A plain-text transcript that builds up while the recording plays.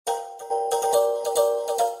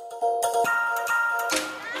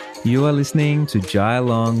You are listening to Jai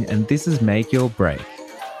Long, and this is Make Your Break,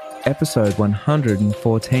 episode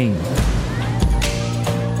 114.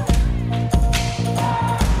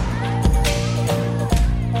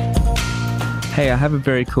 Hey, I have a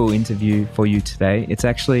very cool interview for you today. It's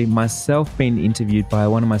actually myself being interviewed by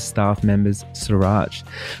one of my staff members, Suraj.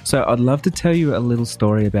 So I'd love to tell you a little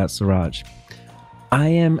story about Suraj. I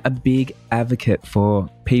am a big advocate for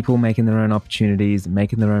people making their own opportunities,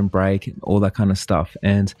 making their own break, all that kind of stuff.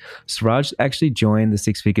 And Suraj actually joined the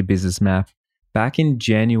Six Figure Business Map back in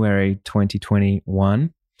January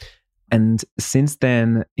 2021. And since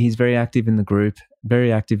then, he's very active in the group,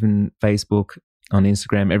 very active in Facebook, on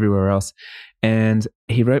Instagram, everywhere else. And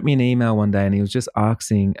he wrote me an email one day and he was just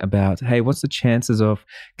asking about, hey, what's the chances of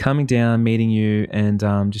coming down, meeting you, and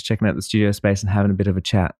just checking out the studio space and having a bit of a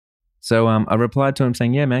chat? So I replied to him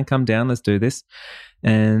saying, yeah, man, come down, let's do this.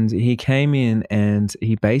 And he came in and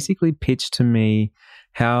he basically pitched to me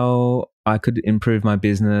how I could improve my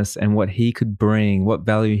business and what he could bring, what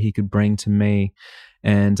value he could bring to me,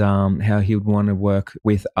 and how he would want to work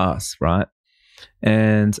with us, right?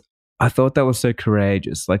 And I thought that was so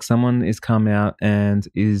courageous. Like, someone is come out and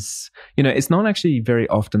is, it's not actually very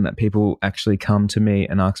often that people actually come to me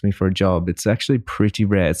and ask me for a job. It's actually pretty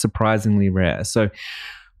rare. It's surprisingly rare. So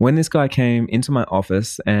when this guy came into my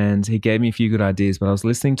office and he gave me a few good ideas, but I was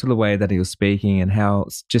listening to the way that he was speaking and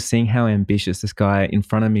just seeing how ambitious this guy in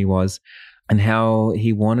front of me was and how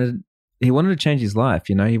he wanted to change his life.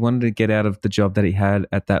 He wanted to get out of the job that he had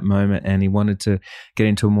at that moment, and he wanted to get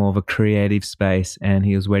into more of a creative space, and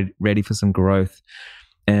he was ready for some growth.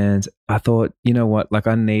 And I thought, you know what, like,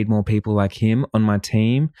 I need more people like him on my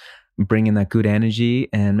team, bringing that good energy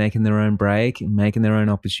and making their own break, making their own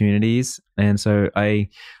opportunities. And so I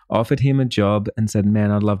offered him a job and said, man,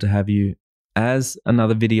 I'd love to have you as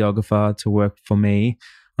another videographer to work for me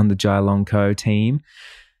on the Jai Long Co team.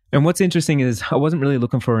 And what's interesting is I wasn't really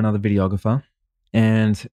looking for another videographer,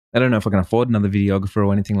 and I don't know if I can afford another videographer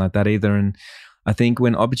or anything like that either. And I think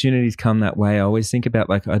when opportunities come that way, I always think about,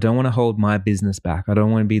 like, I don't want to hold my business back. I don't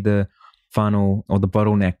want to be the funnel or the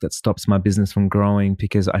bottleneck that stops my business from growing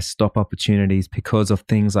because I stop opportunities because of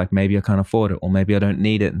things like maybe I can't afford it or maybe I don't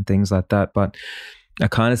need it and things like that. But I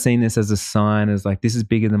kind of seen this as a sign, as like, this is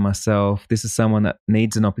bigger than myself. This is someone that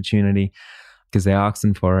needs an opportunity because they're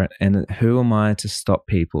asking for it. And who am I to stop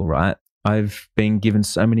people, right? I've been given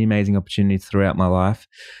so many amazing opportunities throughout my life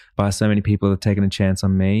by so many people that have taken a chance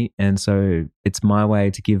on me. And so it's my way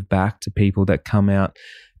to give back to people that come out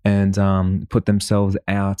and put themselves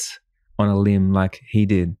out on a limb like he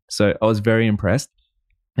did. So I was very impressed.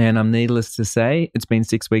 And I'm needless to say, it's been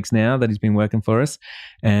 6 weeks now that he's been working for us,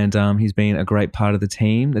 and he's been a great part of the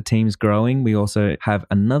team. The team's growing. We also have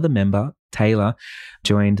another member, Taylor,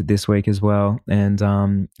 joined this week as well. And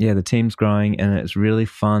the team's growing, and it's really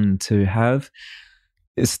fun to have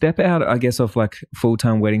a step out, I guess, of like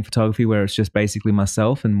full-time wedding photography where it's just basically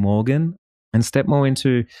myself and Morgan, and step more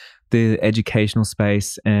into the educational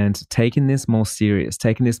space and taking this more serious,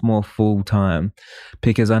 taking this more full-time.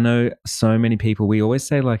 Because I know so many people, we always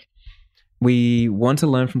say, like, we want to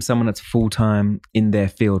learn from someone that's full-time in their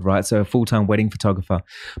field, right? So a full-time wedding photographer.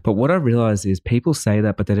 But what I realize is people say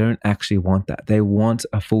that, but they don't actually want that. They want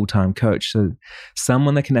a full-time coach. So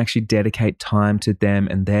someone that can actually dedicate time to them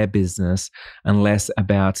and their business and less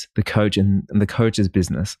about the coach and the coach's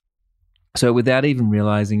business. So without even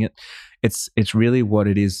realizing it, it's really what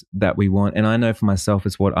it is that we want. And I know for myself,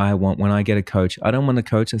 it's what I want when I get a coach. I don't want a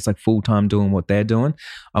coach that's like full-time doing what they're doing.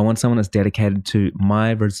 I want someone that's dedicated to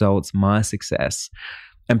my results, my success.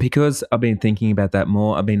 And because I've been thinking about that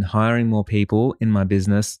more, I've been hiring more people in my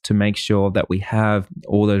business to make sure that we have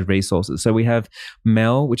all those resources. So we have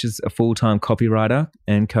Mel, which is a full-time copywriter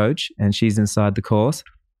and coach, and she's inside the course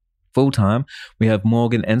full-time. We have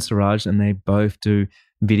Morgan and Suraj, and they both do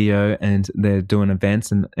video and they're doing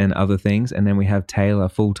events and other things. And then we have Taylor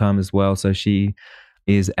full-time as well. So she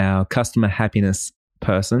is our customer happiness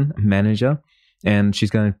person, manager, and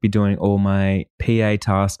she's going to be doing all my PA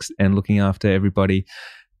tasks and looking after everybody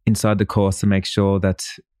inside the course to make sure that,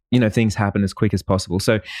 things happen as quick as possible.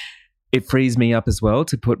 So it frees me up as well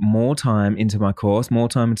to put more time into my course, more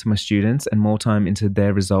time into my students, and more time into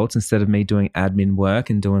their results instead of me doing admin work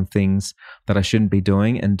and doing things that I shouldn't be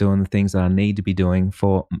doing and doing the things that I need to be doing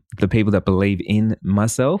for the people that believe in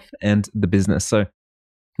myself and the business. So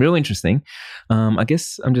real interesting. I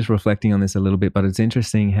guess I'm just reflecting on this a little bit, but it's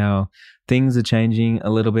interesting how things are changing a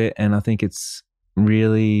little bit. And I think it's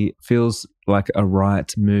really feels like a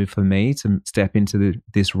right move for me to step into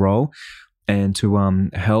this role. and to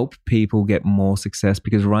help people get more success,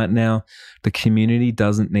 because right now the community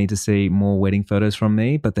doesn't need to see more wedding photos from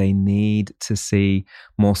me, but they need to see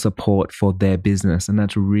more support for their business. And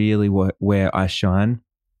that's really where I shine.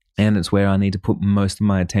 And it's where I need to put most of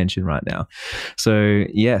my attention right now. So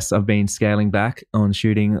yes, I've been scaling back on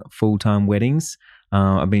shooting full-time weddings.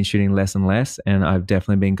 I've been shooting less and less, and I've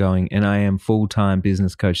definitely been going, and I am full-time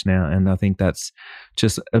business coach now. And I think that's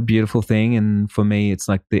just a beautiful thing. And for me, it's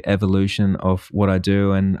like the evolution of what I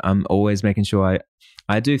do. And I'm always making sure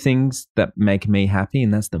I do things that make me happy.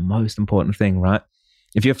 And that's the most important thing, right?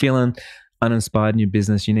 If you're feeling uninspired in your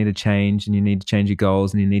business, you need to change, and you need to change your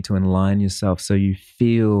goals, and you need to align yourself so you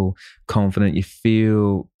feel confident, you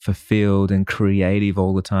feel fulfilled and creative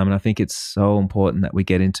all the time. And I think it's so important that we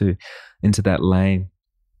get into that lane.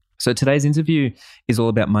 So today's interview is all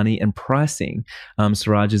about money and pricing.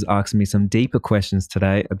 Suraj is asking me some deeper questions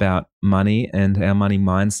today about money and our money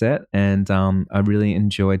mindset. And I really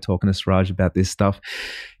enjoyed talking to Suraj about this stuff.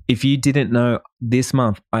 If you didn't know, this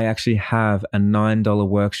month I actually have a $9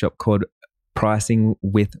 workshop called Pricing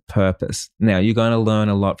with Purpose. Now, you're going to learn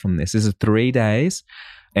a lot from this. This is 3 days.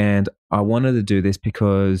 And I wanted to do this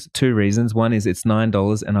because 2 reasons. One is it's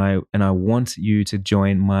 $9, and I want you to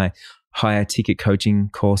join my higher ticket coaching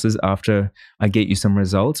courses after I get you some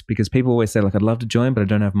results, because people always say, like, I'd love to join, but I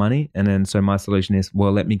don't have money. And then so my solution is,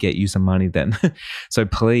 well, let me get you some money then. So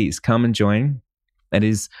please come and join. It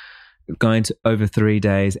is going to over 3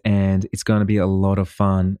 days, and it's going to be a lot of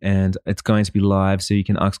fun, and it's going to be live so you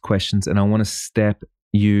can ask questions. And I want to step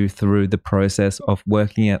you through the process of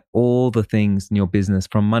working out all the things in your business,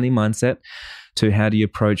 from money mindset to how do you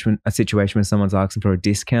approach a situation when someone's asking for a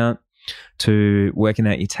discount, to working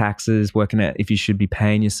out your taxes, working out if you should be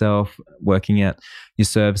paying yourself, working out your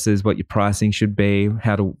services, what your pricing should be,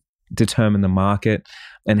 how to determine the market,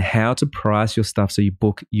 and how to price your stuff so you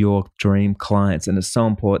book your dream clients. And it's so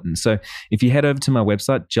important. So if you head over to my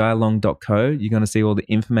website, jailong.co, you're going to see all the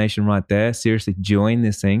information right there. Seriously, join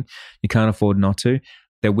this thing. You can't afford not to.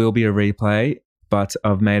 There will be a replay, but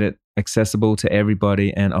I've made it accessible to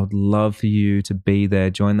everybody, and I would love for you to be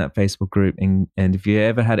there. Join that Facebook group, and if you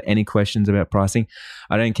ever had any questions about pricing,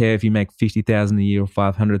 I don't care if you make $50,000 a year or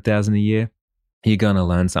 $500,000 a year, you're going to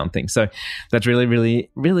learn something. So that's really,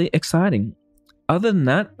 really, really exciting. Other than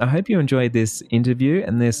that, I hope you enjoyed this interview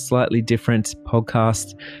and this slightly different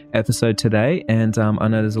podcast episode today. And I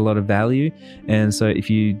know there's a lot of value. And so if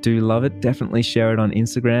you do love it, definitely share it on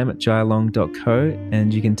Instagram at jailong.co,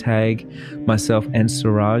 and you can tag myself and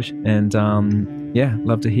Suraj. And yeah,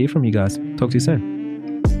 love to hear from you guys. Talk to you soon.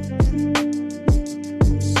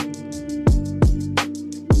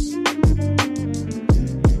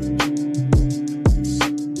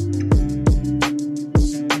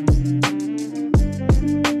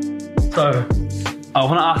 So I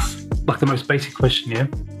want to ask like the most basic question here,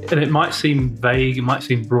 and it might seem vague, it might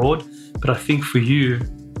seem broad, but I think for you,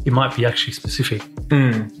 it might be actually specific.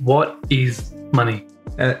 What is money?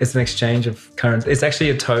 It's an exchange of currency. It's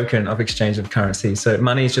actually a token of exchange of currency. So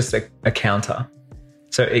money is just a counter.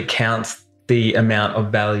 So it counts the amount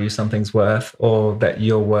of value something's worth, or that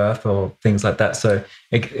you're worth, or things like that. So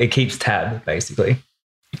it keeps tab, basically.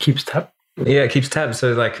 It keeps tab? Yeah, it keeps tabs.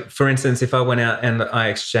 So like, for instance, if I went out and I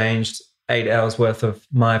exchanged 8 hours worth of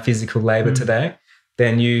my physical labor today,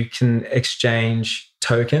 then you can exchange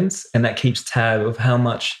tokens, and that keeps tab of how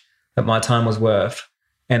much that my time was worth.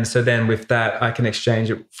 And so then with that, I can exchange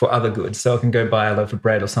it for other goods. So I can go buy a loaf of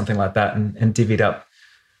bread or something like that and divvy it up.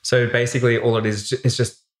 So basically all it is, it's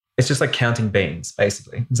just like counting beans,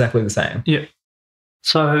 basically. Exactly the same. Yeah.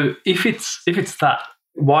 So if it's that,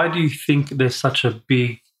 why do you think there's such a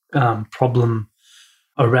big problem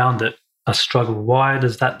around it, a struggle? Why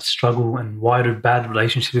does that struggle, and why do bad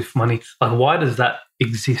relationships with money, like why does that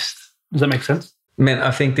exist? Does that make sense? Man,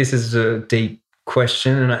 I think this is a deep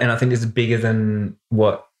question, and I think this is bigger than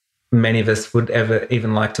what many of us would ever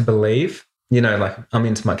even like to believe. You know, like I'm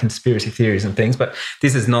into my conspiracy theories and things, but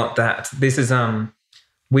this is not that. This is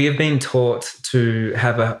we have been taught to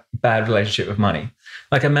have a bad relationship with money.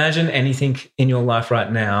 Like imagine anything in your life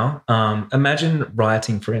right now. Imagine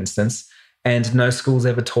writing, for instance, and no school's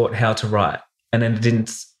ever taught how to write. And then it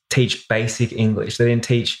didn't teach basic English. They didn't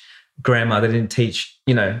teach grammar. They didn't teach,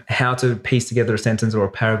 how to piece together a sentence or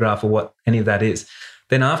a paragraph or what any of that is.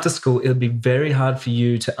 Then after school, it would be very hard for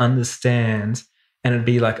you to understand, and it'd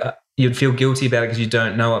be like you'd feel guilty about it because you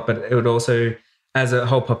don't know it. But it would also, as a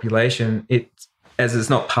whole population, as it's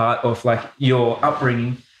not part of like your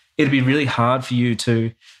upbringing, it'd be really hard for you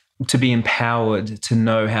to be empowered to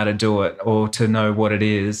know how to do it or to know what it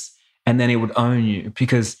is. And then it would own you,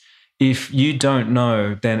 because if you don't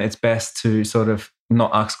know, then it's best to sort of not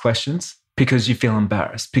ask questions. because you feel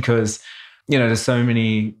embarrassed, because, there's so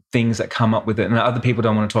many things that come up with it and other people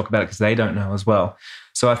don't want to talk about it because they don't know as well.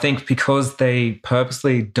 So I think because they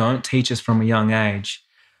purposely don't teach us from a young age,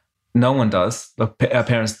 no one does. Look, our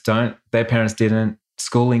parents don't, their parents didn't,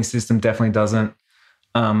 schooling system definitely doesn't.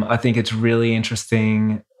 I think it's really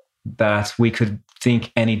interesting that we could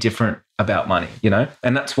think any different about money,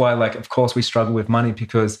 And that's why, of course we struggle with money,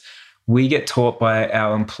 because we get taught by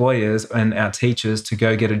our employers and our teachers to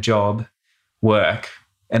go get a job, work,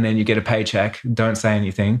 and then you get a paycheck, don't say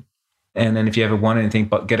anything. And then if you ever want anything,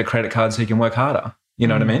 but get a credit card so you can work harder. You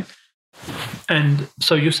know what I mean? And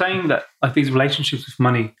so you're saying that these relationships with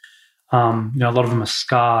money, a lot of them are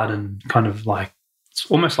scarred and kind of it's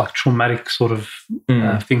almost like traumatic sort of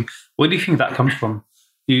thing. Where do you think that comes from?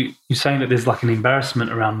 You're saying that there's an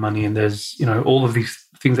embarrassment around money, and there's, all of these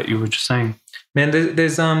things that you were just saying. Man,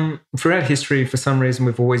 there's throughout history, for some reason,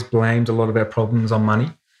 we've always blamed a lot of our problems on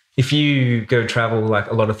money. If you go travel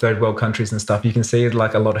a lot of third world countries and stuff, you can see a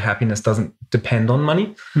lot of happiness doesn't depend on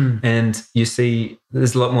money. And you see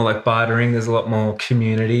there's a lot more bartering, there's a lot more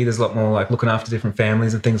community, there's a lot more looking after different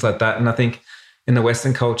families and things like that. And I think in the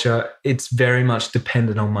Western culture, it's very much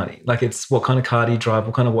dependent on money. It's what kind of car do you drive,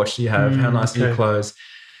 what kind of watch do you have, how nice are your clothes.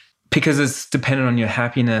 Because it's dependent on your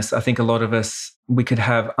happiness, I think a lot of us, we could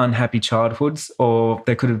have unhappy childhoods, or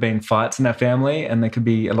there could have been fights in our family, and there could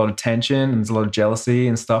be a lot of tension and there's a lot of jealousy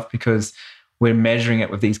and stuff, because we're measuring it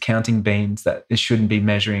with these counting beans that it shouldn't be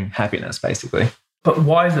measuring happiness, basically. But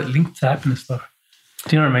why is it linked to happiness, though?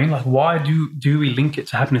 Do you know what I mean? Why do we link it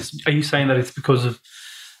to happiness? Are you saying that it's because of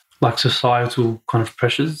societal kind of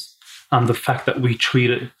pressures, the fact that we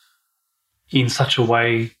treat it in such a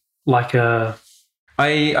way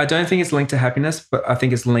I don't think it's linked to happiness, but I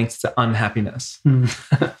think it's linked to unhappiness.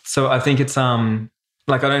 So I think it's I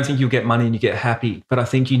don't think you'll get money and you get happy, but I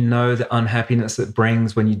think the unhappiness it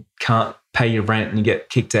brings when you can't pay your rent and you get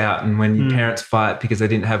kicked out, and when your parents fight because they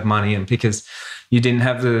didn't have money and because you didn't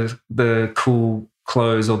have the cool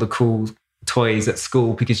clothes or the cool toys at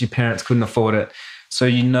school because your parents couldn't afford it. So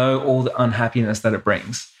all the unhappiness that it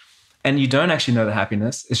brings. And you don't actually know the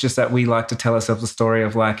happiness. It's just that we like to tell ourselves a story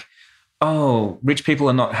of oh, rich people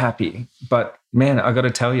are not happy. But man, I got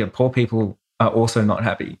to tell you, poor people are also not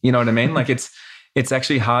happy. You know what I mean? It's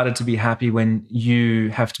actually harder to be happy when you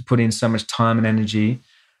have to put in so much time and energy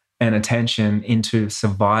and attention into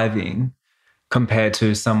surviving compared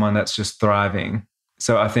to someone that's just thriving.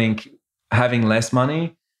 So I think having less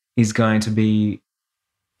money is going to be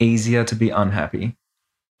easier to be unhappy.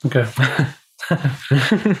 Okay.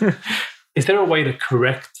 Is there a way to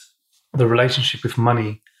correct the relationship with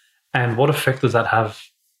money? And what effect does that have?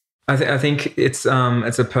 I think it's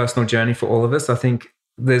a personal journey for all of us. I think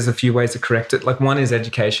there's a few ways to correct it. One is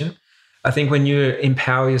education. I think when you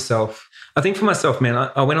empower yourself, I think for myself, man,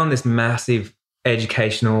 I went on this massive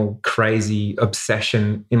educational, crazy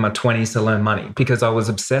obsession in my 20s to learn money, because I was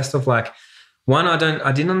obsessed of one, I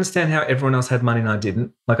didn't understand how everyone else had money and I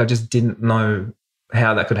didn't. I just didn't know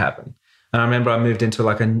how that could happen. And I remember I moved into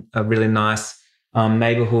a really nice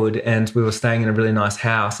neighborhood, and we were staying in a really nice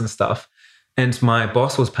house and stuff. And my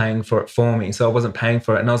boss was paying for it for me, so I wasn't paying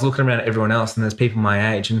for it. And I was looking around at everyone else, and there's people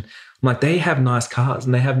my age, and I'm they have nice cars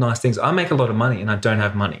and they have nice things. I make a lot of money and I don't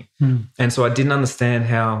have money. And so I didn't understand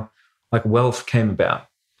how wealth came about.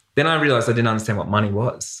 Then I realized I didn't understand what money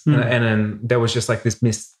was. And then there was just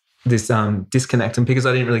this disconnect. And because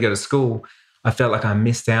I didn't really go to school, I felt like I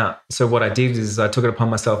missed out. So what I did is I took it upon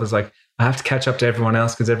myself as I have to catch up to everyone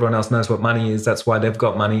else because everyone else knows what money is. That's why they've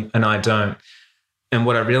got money and I don't. And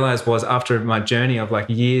what I realized was, after my journey of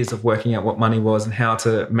years of working out what money was and how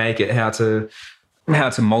to make it, how to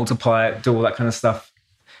multiply it, do all that kind of stuff,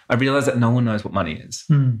 I realized that no one knows what money is.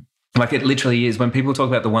 It literally is. When people talk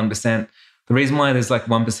about the 1%, the reason why there's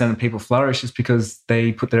 1% of people flourish is because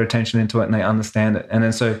they put their attention into it and they understand it. And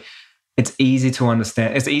then so it's easy to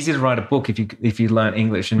understand. It's easy to write a book if you learn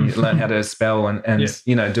English and you learn how to spell and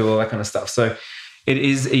do all that kind of stuff. So it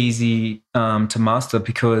is easy to master,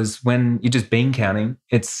 because when you're just bean counting,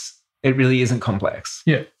 it really isn't complex.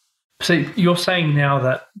 Yeah. So you're saying now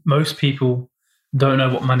that most people don't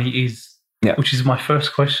know what money is, which is my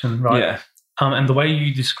first question, right? Yeah. And the way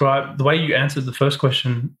you answered the first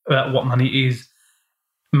question about what money is,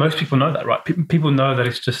 most people know that, right? People know that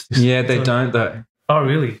it's just... Yeah, they don't though. Oh,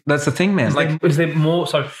 really? That's the thing, man. Is there more?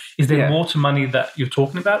 So, is there more to money that you're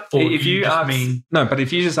talking about, or if you just no? But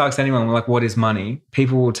if you just ask anyone, what is money?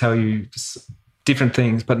 People will tell you different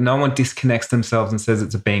things, but no one disconnects themselves and says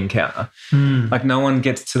it's a bean counter. No one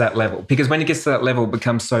gets to that level, because when it gets to that level, it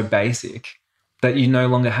becomes so basic that you no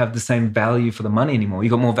longer have the same value for the money anymore. You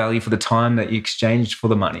got more value for the time that you exchanged for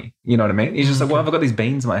the money. You know what I mean? It's just well, I've got these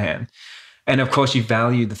beans in my hand. And of course, you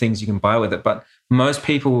value the things you can buy with it. But most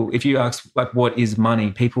people, if you ask, like, what is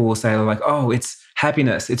money? People will say, like, oh, it's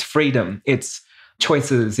happiness, it's freedom, it's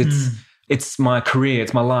choices, it's my career,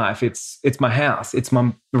 it's my life, it's my house, it's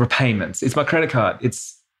my repayments, it's my credit card,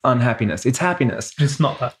 it's unhappiness, it's happiness. It's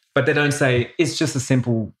not that. But they don't say it's just a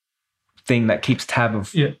simple thing that keeps tab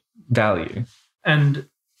of value. And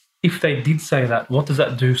if they did say that, what does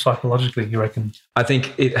that do psychologically, you reckon? I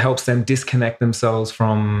think it helps them disconnect themselves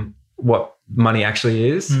from what money actually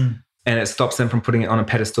is, and it stops them from putting it on a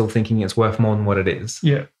pedestal thinking it's worth more than what it is.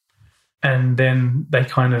 Yeah. And then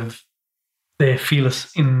they're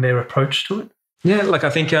fearless in their approach to it. Yeah, like I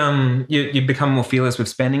think you become more fearless with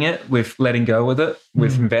spending it, with letting go with it,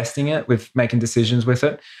 with investing it, with making decisions with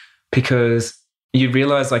it, because you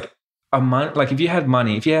realize like if you had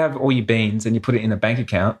money, if you have all your beans and you put it in a bank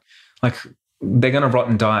account, like they're going to rot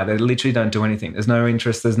and die. They literally don't do anything. There's no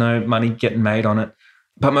interest. There's no money getting made on it.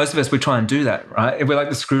 But most of us, we try and do that, right? We're like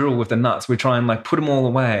the squirrel with the nuts. We try and like put them all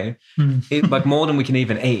away, like more than we can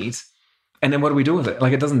even eat. And then what do we do with it?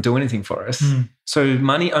 Like it doesn't do anything for us. So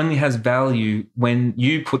money only has value when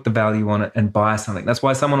you put the value on it and buy something. That's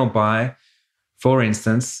why someone will buy, for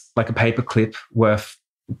instance, like a paper clip worth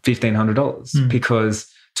 $1,500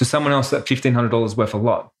 because to someone else that $1,500 is worth a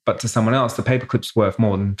lot, but to someone else the paper clip's worth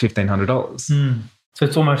more than $1,500. So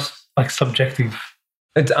it's almost like subjective.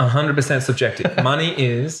 It's 100% subjective. Money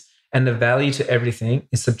is, and the value to everything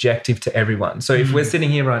is subjective to everyone. So if we're sitting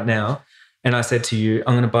here right now and I said to you,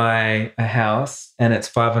 I'm going to buy a house and it's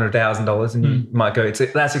 $500,000 and you might go,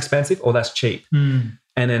 that's expensive or that's cheap. And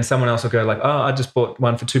then someone else will go like, oh, I just bought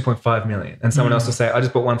one for 2.5 million. And someone else will say, I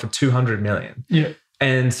just bought one for 200 million. Yeah.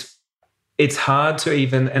 And it's hard to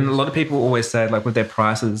even, and a lot of people always say like with their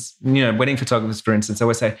prices, wedding photographers, for instance, they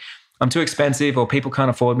always say, I'm too expensive or people can't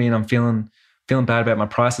afford me and I'm feeling bad about my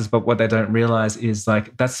prices. But what they don't realize is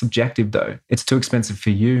like, that's subjective though. It's too expensive for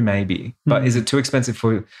you maybe, but is it too expensive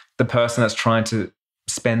for the person that's trying to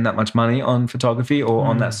spend that much money on photography or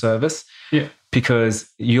on that service? Yeah. Because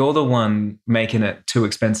you're the one making it too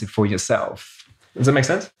expensive for yourself. Does that make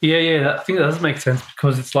sense? Yeah. I think that does make sense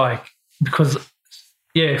because it's like,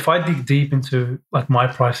 if I dig deep into like my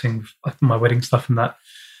pricing, like my wedding stuff and that,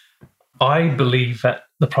 I believe that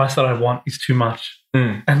the price that I want is too much.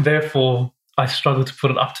 And therefore I struggle to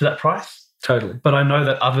put it up to that price. Totally. But I know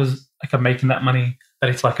that others like are making that money, that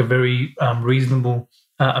it's like a very reasonable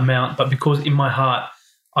amount. But because in my heart,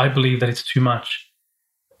 I believe that it's too much,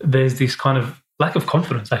 there's this kind of lack of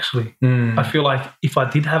confidence actually. I feel like if I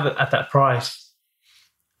did have it at that price,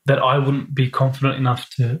 that I wouldn't be confident enough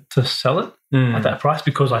to sell it at that price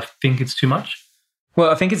because I think it's too much. Well,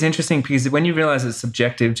 I think it's interesting because when you realize it's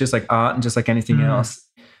subjective, just like art and just like anything else,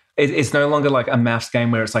 it's no longer like a maths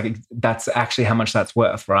game where it's like that's actually how much that's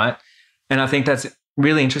worth, right? And I think that's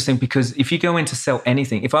really interesting because if you go in to sell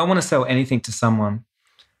anything, if I want to sell anything to someone,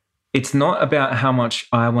 it's not about how much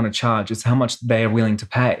I want to charge, it's how much they are willing to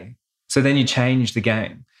pay. So then you change the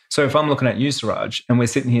game. So if I'm looking at you, Suraj, and we're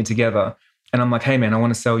sitting here together and I'm like, hey man, I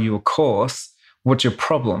want to sell you a course. What's your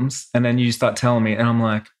problems? And then you start telling me and I'm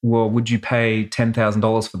like, well, would you pay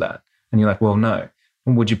 $10,000 for that? And you're like, well, no.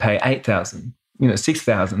 And would you pay $8,000?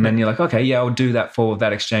 $6,000. And then you're like, okay, yeah, I'll do that for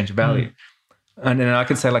that exchange of value. And then I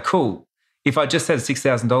could say like, cool. If I just said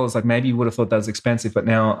 $6,000, like maybe you would have thought that was expensive, but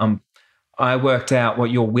now I worked out what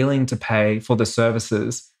you're willing to pay for the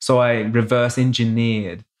services. So I reverse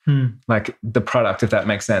engineered like the product, if that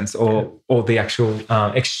makes sense, or the actual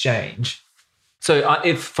exchange. So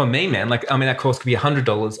if for me, man, that course could be $100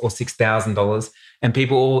 or $6,000 and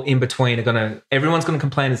people all in between everyone's going to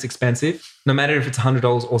complain it's expensive. No matter if it's $100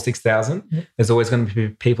 or $6,000, there's always going to be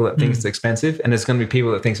people that think it's expensive and there's going to be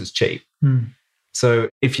people that think it's cheap. So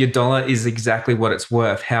if your dollar is exactly what it's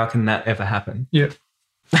worth, how can that ever happen? Yeah.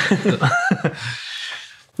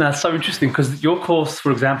 That's so interesting because your course,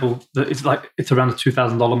 for example, it's around the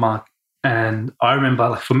 $2,000 mark. And I remember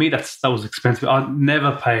like for me, that was expensive. I'd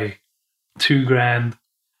never pay $2,000,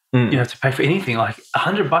 to pay for anything. Like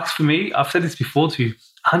 $100 for me, I've said this before to you,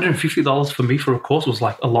 $150 for me for a course was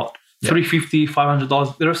like a lot. Yeah. $350,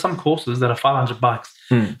 $500. There are some courses that are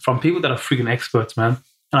 $500 from people that are freaking experts, man.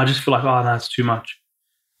 And I just feel like, oh, no, it's too much.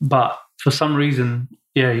 But for some reason,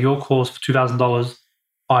 your course for $2,000,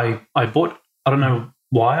 I bought. I don't know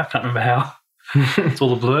why. I can't remember how. It's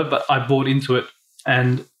all a blur, but I bought into it.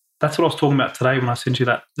 And that's what I was talking about today when I sent you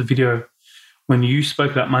the video. When you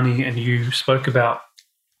spoke about money and you spoke about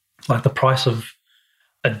like the price of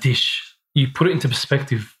a dish, you put it into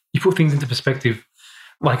perspective. You put things into perspective.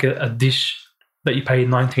 Like a dish that you pay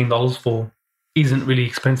 $19 for isn't really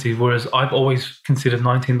expensive, whereas I've always considered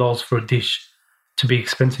 $19 for a dish to be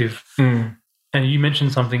expensive. And you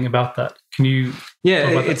mentioned something about that. Can you?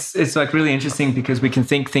 Yeah, it's like really interesting because we can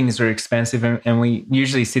think things are expensive and we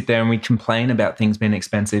usually sit there and we complain about things being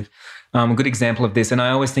expensive. A good example of this, and I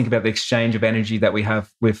always think about the exchange of energy that we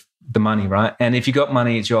have with the money, right? And if you got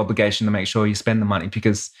money, it's your obligation to make sure you spend the money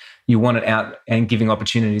because you want it out and giving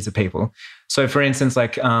opportunities to people. So for instance,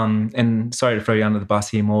 like, and sorry to throw you under the bus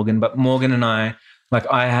here, Morgan, but Morgan and I, like,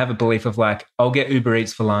 I have a belief of like, I'll get Uber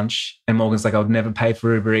Eats for lunch. And Morgan's like, I'll never pay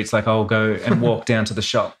for Uber Eats. Like, I'll go and walk down to the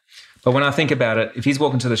shop. But when I think about it, if he's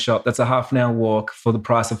walking to the shop, that's a half an hour walk for the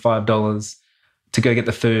price of $5 to go get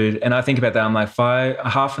the food. And I think about that. I'm like,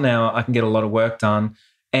 half an hour, I can get a lot of work done.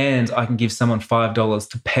 And I can give someone $5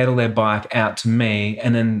 to pedal their bike out to me.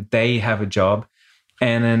 And then they have a job.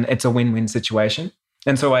 And then it's a win-win situation.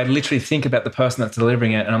 And so I literally think about the person that's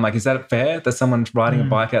delivering it. And I'm like, is that fair that someone's riding a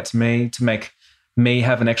bike out to me to make me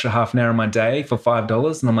have an extra half an hour in my day for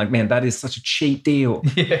 $5? And I'm like, man, that is such a cheap deal.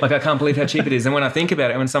 Yeah. Like, I can't believe how cheap it is. And when I think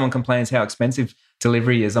about it, when someone complains how expensive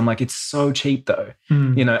delivery is, I'm like, it's so cheap though.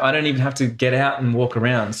 You know, I don't even have to get out and walk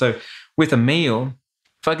around. So with a meal,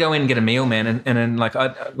 if I go in and get a meal, man, and then like I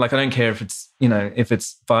don't care if it's, you know, if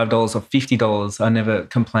it's $5 or $50, I never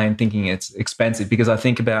complain thinking it's expensive because I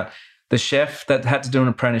think about the chef that had to do an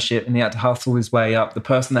apprenticeship and he had to hustle his way up, the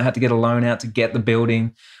person that had to get a loan out to get the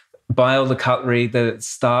building, buy all the cutlery, the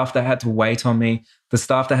staff that had to wait on me, the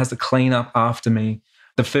staff that has to clean up after me,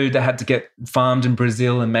 the food that had to get farmed in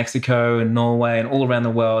Brazil and Mexico and Norway and all around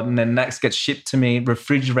the world. And then next gets shipped to me,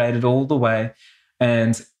 refrigerated all the way.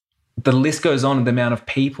 And the list goes on, the amount of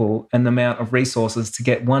people and the amount of resources to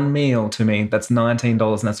get one meal to me, that's $19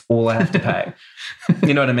 and that's all I have to pay.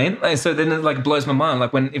 You know what I mean? Like, so then it like blows my mind.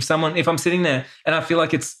 Like if I'm sitting there and I feel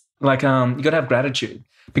like it's like, you got to have gratitude.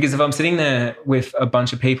 Because if I'm sitting there with a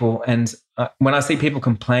bunch of people and when I see people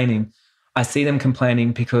complaining, I see them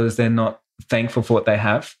complaining because they're not thankful for what they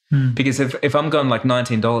have. Because if I'm going like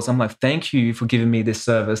 $19, I'm like, thank you for giving me this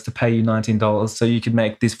service to pay you $19 so you could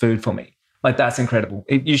make this food for me. Like, that's incredible.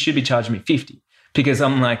 You should be charging me $50 because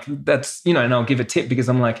I'm like, that's, you know, and I'll give a tip because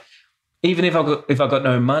I'm like, even if I got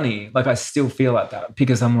no money, like I still feel like that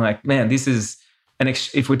because I'm like, man, this is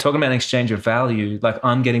if we're talking about an exchange of value, like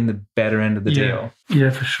I'm getting the better end of the deal. Yeah,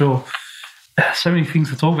 for sure. So many things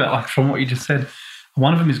to talk about, like from what you just said.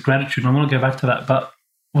 One of them is gratitude, and I want to go back to that. But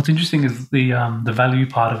what's interesting is the value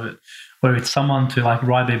part of it, where it's someone to like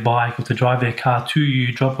ride their bike or to drive their car to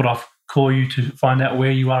you, drop it off, call you to find out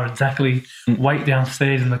where you are exactly, wait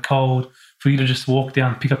downstairs in the cold for you to just walk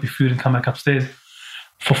down, pick up your food and come back upstairs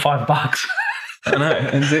for $5. I know,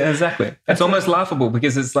 exactly. It's almost laughable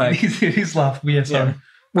because it's like... It is laughable, yeah, sorry. Yeah.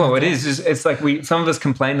 Well, it is. It's like some of us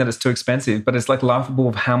complain that it's too expensive, but it's like laughable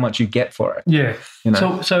of how much you get for it. Yeah. You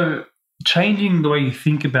know? So changing the way you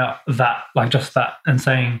think about that, like just that, and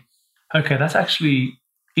saying, okay, that's actually,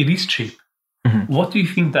 it is cheap. Mm-hmm. What do you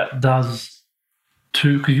think that does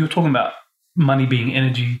to, because you're talking about money being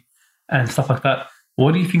energy and stuff like that.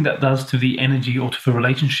 What do you think that does to the energy or to the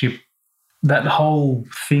relationship, that whole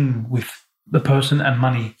thing with the person and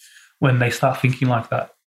money when they start thinking like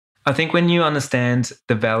that? I think when you understand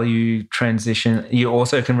the value transition, you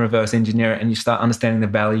also can reverse engineer it and you start understanding the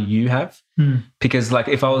value you have. Because like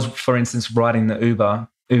if I was, for instance, riding the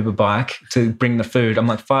Uber bike to bring the food, I'm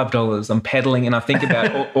like $5, I'm pedaling and I think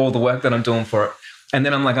about all the work that I'm doing for it. And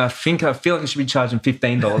then I'm like, I feel like I should be charging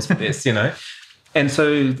 $15 for this, you know? And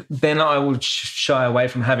so then I would shy away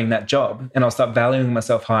from having that job and I'll start valuing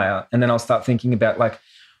myself higher. And then I'll start thinking about like,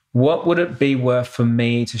 what would it be worth for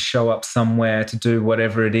me to show up somewhere to do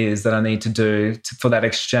whatever it is that I need to do for that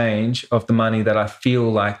exchange of the money that I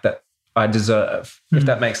feel like that I deserve, if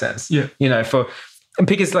that makes sense. Yeah. You know,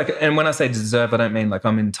 because like, and when I say deserve, I don't mean like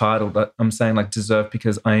I'm entitled, but I'm saying like deserve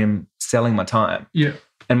because I am selling my time. Yeah.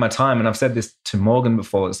 And my time, and I've said this to Morgan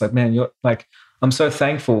before, it's like, man, you're like, I'm so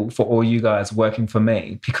thankful for all you guys working for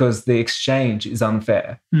me because the exchange is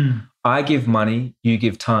unfair. I give money, you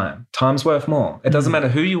give time. Time's worth more. It doesn't matter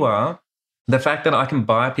who you are. The fact that I can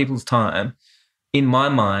buy people's time, in my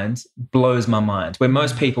mind, blows my mind. Where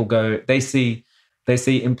most people go, they see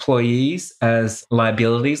employees as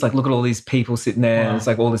liabilities. Like, look at all these people sitting there. Wow. It's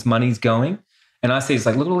like all this money's going. And I see it's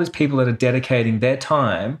like, look at all these people that are dedicating their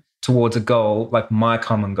time towards a goal, like my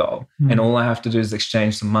common goal. And all I have to do is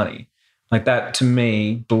exchange some money. Like that to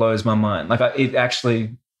me blows my mind. Like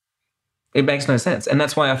it makes no sense. And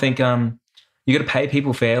that's why I think you got to pay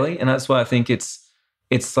people fairly. And that's why I think it's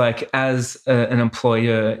like as an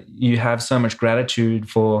employer, you have so much gratitude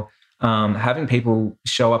for having people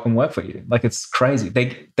show up and work for you. Like it's crazy.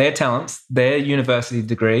 Their talents, their university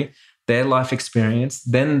degree, their life experience,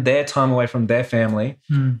 then their time away from their family.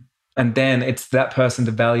 And And then it's that person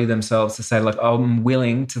to value themselves to say, like, I'm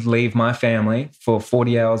willing to leave my family for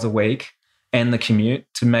 40 hours a week and the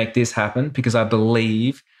commute to make this happen because I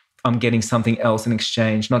believe I'm getting something else in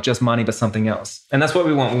exchange, not just money, but something else. And that's what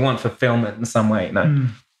we want. We want fulfillment in some way, you know?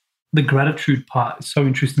 The gratitude part is so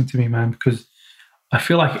interesting to me, man, because I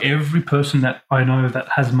feel like every person that I know that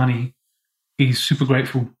has money is super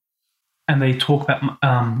grateful, and they talk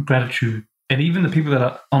about gratitude. And even the people that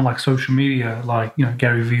are on like social media, like, you know,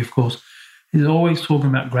 Gary Vee, of course, is always talking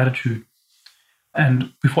about gratitude.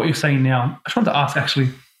 And with what you're saying now, I just wanted to ask, actually,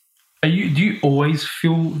 do you always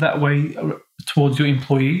feel that way towards your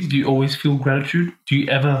employees? Do you always feel gratitude?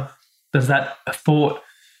 Does that thought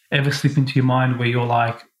ever slip into your mind where you're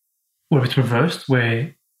like, where it's reversed,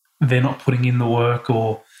 where they're not putting in the work,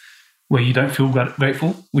 or where you don't feel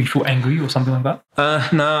grateful, where you feel angry or something like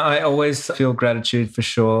that? No, I always feel gratitude for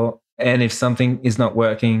sure. And if something is not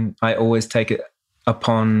working, I always take it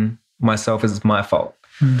upon myself as my fault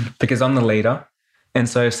because I'm the leader. And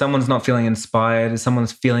so if someone's not feeling inspired, if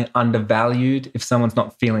someone's feeling undervalued, if someone's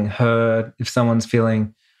not feeling heard, if someone's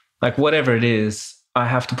feeling like whatever it is, I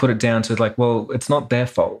have to put it down to like, well, it's not their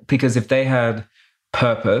fault, because if they had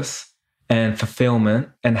purpose and fulfillment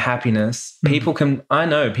and happiness, I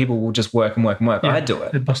know people will just work and work and work. Yeah, I do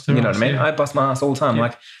it. they bust their You know ass, what I mean? yeah. I bust my ass all the time. Yeah.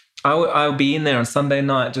 Like I'll be in there on Sunday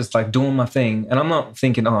night just like doing my thing. And I'm not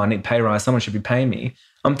thinking, oh, I need pay rise, someone should be paying me.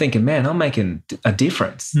 I'm thinking, man, I'm making a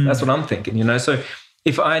difference. That's what I'm thinking, you know? So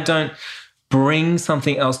if I don't bring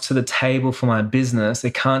something else to the table for my business,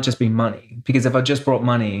 it can't just be money. Because if I just brought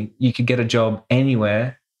money, you could get a job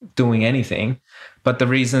anywhere doing anything. But the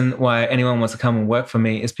reason why anyone wants to come and work for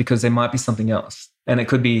me is because there might be something else. And it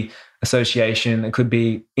could be association, it could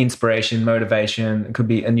be inspiration, motivation, it could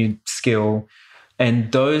be a new skill.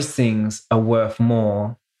 And those things are worth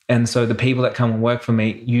more. And so the people that come and work for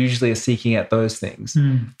me usually are seeking out those things.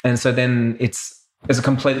 And so then it's a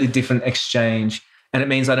completely different exchange. And it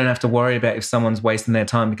means I don't have to worry about if someone's wasting their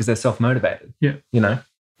time because they're self-motivated. Yeah. You know?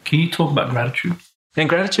 Can you talk about gratitude? And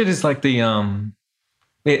gratitude is like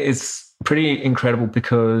it's pretty incredible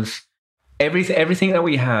because everything that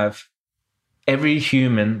we have, every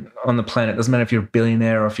human on the planet, doesn't matter if you're a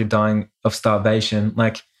billionaire or if you're dying of starvation,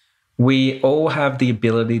 like we all have the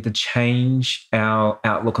ability to change our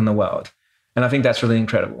outlook on the world. And I think that's really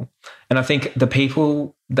incredible. And I think the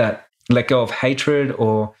people that let go of hatred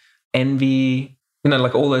or envy, you know,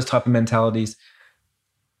 like all those type of mentalities,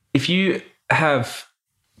 if you have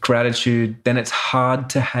gratitude, then it's hard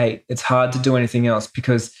to hate. It's hard to do anything else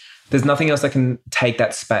because there's nothing else that can take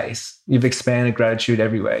that space. You've expanded gratitude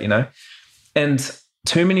everywhere, you know? And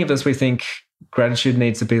too many of us, we think gratitude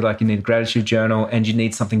needs to be like you need a gratitude journal and you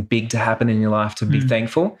need something big to happen in your life to be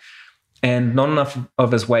thankful. And not enough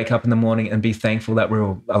of us wake up in the morning and be thankful that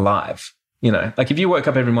we're alive. You know, like if you woke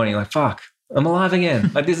up every morning, you're like, fuck, I'm alive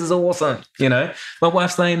again. Like, this is awesome. You know, my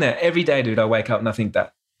wife's laying there every day, dude. I wake up and I think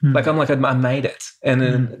that. Like, I'm like, I made it. And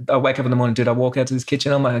then I wake up in the morning, dude, I walk out to this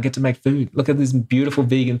kitchen. I'm like, I get to make food. Look at this beautiful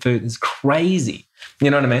vegan food. It's crazy. You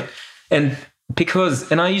know what I mean? And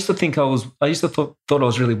I used to think thought I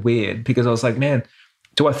was really weird because I was like, man,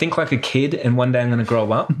 do I think like a kid and one day I'm going to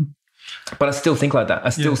grow up? But I still think like that. I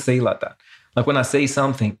still see like that. Like when I see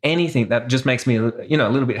something, anything that just makes me, you know, a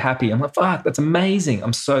little bit happy, I'm like, fuck, that's amazing.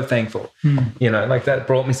 I'm so thankful. You know, like that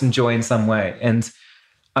brought me some joy in some way. And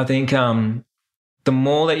I think the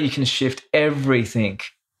more that you can shift everything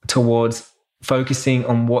towards focusing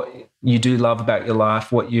on what you do love about your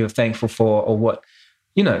life, what you're thankful for, or what,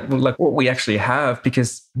 you know, like what we actually have,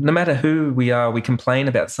 because no matter who we are, we complain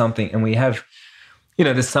about something and we have, you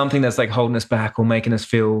know, there's something that's like holding us back or making us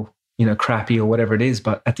feel, you know, crappy or whatever it is.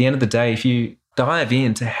 But at the end of the day, if you dive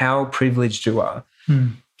into how privileged you are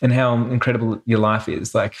and how incredible your life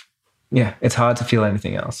is, like, yeah, it's hard to feel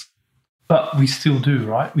anything else. But we still do,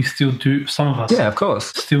 right? We still do. Some of us, yeah, of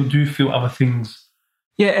course, still do feel other things.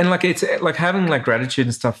 Yeah, and like it's like having like gratitude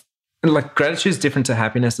and stuff. And like gratitude is different to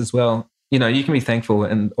happiness as well. You know, you can be thankful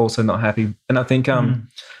and also not happy. And I think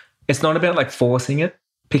it's not about like forcing it,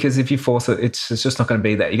 because if you force it, it's just not going to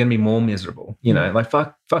be that. You're going to be more miserable. You know, like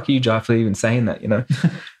fuck you, Jai, for even saying that. You know,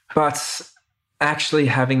 but actually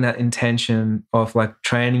having that intention of like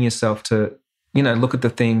training yourself to, you know, look at the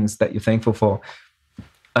things that you're thankful for.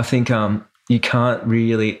 I think you can't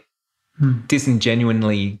really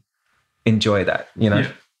disingenuinely enjoy that, you know?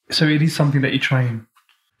 Yeah. So it is something that you train.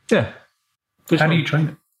 Yeah. How do you train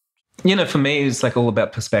it? You know, for me, it's like all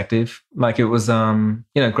about perspective. Like it was, you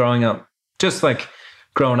know, growing up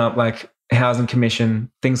like housing commission,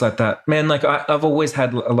 things like that. Man, like I've always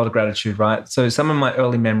had a lot of gratitude, right? So some of my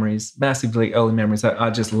early memories, massively early memories that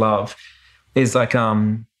I just love is like,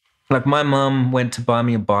 like my mum went to buy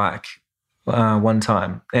me a bike one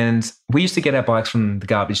time, and we used to get our bikes from the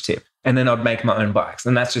garbage tip, and then I'd make my own bikes,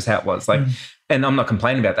 and that's just how it was. Like, and I'm not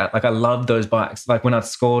complaining about that. Like, I loved those bikes. Like when I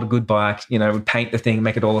scored a good bike, you know, would paint the thing,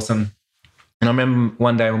 make it awesome. And I remember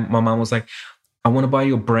one day my mum was like, I want to buy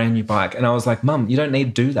you a brand new bike. And I was like, Mum, you don't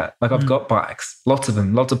need to do that. Like, I've got bikes, lots of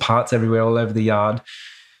them, lots of parts everywhere, all over the yard.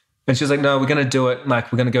 And she was like, no, we're going to do it.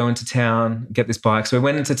 Like, we're going to go into town, get this bike. So we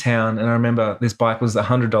went into town, and I remember this bike was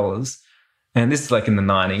 $100. And this is like in the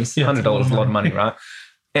 90s. $100 is a lot of money, right?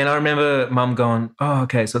 And I remember Mum going, oh,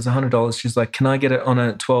 okay, so it's $100. She's like, can I get it on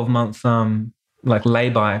a 12-month like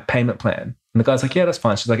lay-by payment plan? And the guy's like, yeah, that's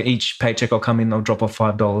fine. She's like, each paycheck I'll come in, I'll drop off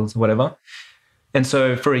 $5 or whatever. And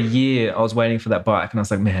so for a year, I was waiting for that bike, and I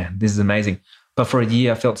was like, man, this is amazing. But for a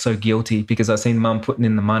year, I felt so guilty because I seen Mum putting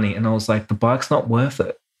in the money, and I was like, the bike's not worth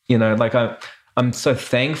it. You know, like I'm so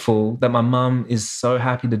thankful that my mum is so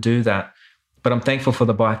happy to do that, but I'm thankful for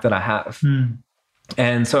the bike that I have.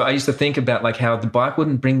 And so I used to think about like how the bike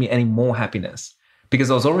wouldn't bring me any more happiness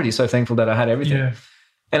because I was already so thankful that I had everything. Yeah.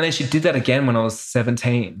 And then she did that again when I was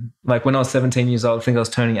 17. Like when I was 17 years old, I think I was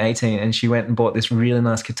turning 18, and she went and bought this really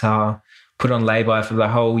nice guitar, put on lay-by for the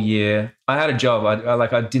whole year. I had a job.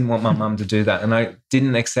 I didn't want my mum to do that, and I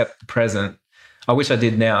didn't accept the present. I wish I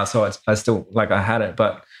did now, so I still, like, I had it,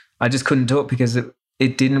 but I just couldn't do it because it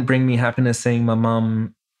didn't bring me happiness seeing my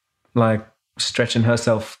mum, like, stretching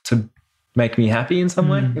herself to make me happy in some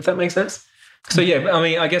way, if that makes sense. So, yeah, I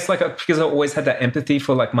mean, I guess, like, because I always had that empathy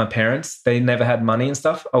for, like, my parents. They never had money and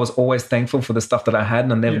stuff. I was always thankful for the stuff that I had,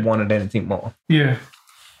 and I never wanted anything more. Yeah.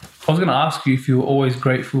 I was going to ask you if you were always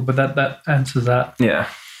grateful, but that answers that. Yeah.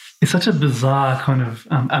 It's such a bizarre kind of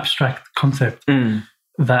abstract concept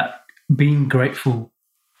that being grateful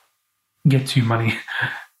gets you money,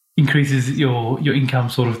 increases your income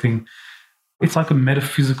sort of thing. It's like a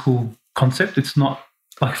metaphysical concept. It's not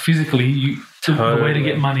like physically the way to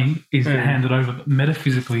get money is to hand it over, but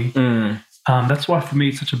metaphysically, that's why for me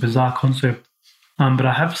it's such a bizarre concept. But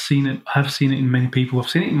I have seen it. In many people. I've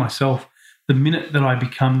seen it in myself. The minute that I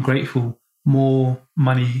become grateful, more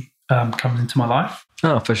money comes into my life.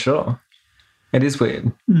 Oh, for sure. It is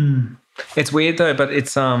weird. It's weird though, but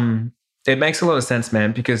it's it makes a lot of sense,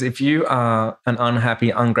 man, because if you are an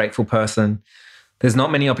unhappy, ungrateful person, there's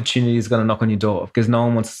not many opportunities going to knock on your door because no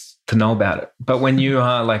one wants to know about it. But when you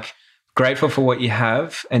are like grateful for what you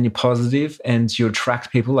have and you're positive and you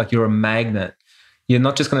attract people, like you're a magnet, you're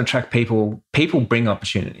not just going to attract people. People bring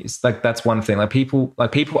opportunities. Like that's one thing. Like people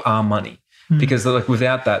are money. Because like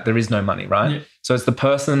without that, there is no money, right? Yeah. So it's the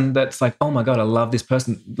person that's like, oh my God, I love this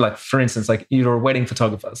person. Like for instance, like you're a wedding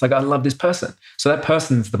photographer. It's like, I love this person. So that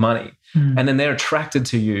person's the money. And then they're attracted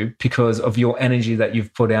to you because of your energy that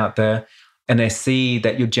you've put out there. And they see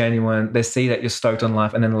that you're genuine. They see that you're stoked on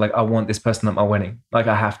life. And then they're like, I want this person at my wedding. Like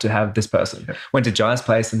I have to have this person. Yeah. Went to Jai's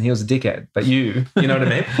place and he was a dickhead. But you know what I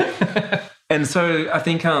mean? And so I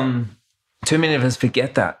think too many of us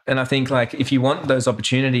forget that. And I think like if you want those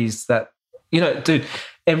opportunities that, you know, dude,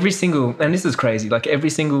 every single, and this is crazy, like every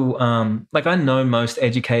single, like I know most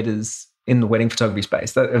educators in the wedding photography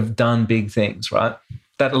space that have done big things, right?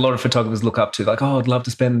 That a lot of photographers look up to, like, oh, I'd love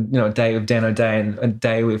to spend, you know, a day with Dan O'Day and a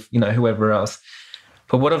day with, you know, whoever else.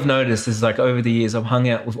 But what I've noticed is like over the years, I've hung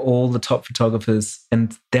out with all the top photographers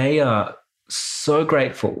and they are so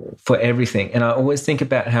grateful for everything. And I always think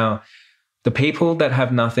about how the people that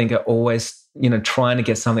have nothing are always, you know, trying to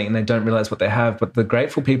get something and they don't realize what they have. But the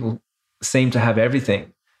grateful people seem to have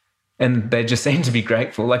everything and they just seem to be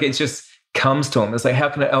grateful. Like it just comes to them. It's like, how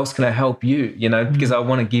else can I help you? You know, because I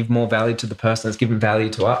want to give more value to the person that's giving value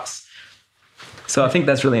to us. So I think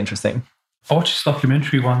that's really interesting. I watched this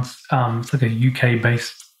documentary once. It's like a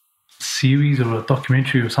UK-based series or a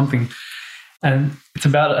documentary or something. And it's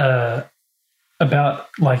about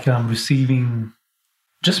receiving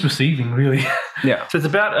really. Yeah. So it's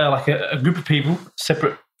about like a group of people,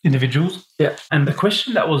 separate individuals. Yeah. And the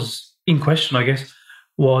question that was in question, I guess,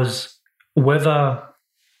 was whether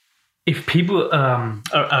if people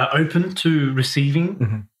are open to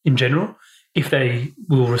receiving in general, if they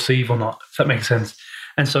will receive or not, if that makes sense.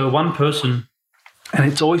 And so one person,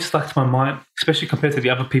 and it's always stuck to my mind, especially compared to the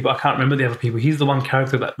other people. I can't remember the other people. He's the one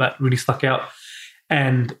character that really stuck out.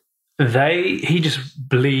 And he just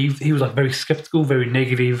believed, he was like very skeptical, very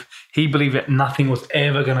negative. He believed that nothing was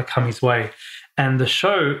ever going to come his way. And the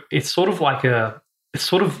show, it's sort of like a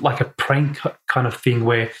prank kind of thing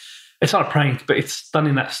where it's not a prank, but it's done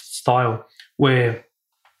in that style where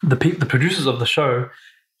the producers of the show,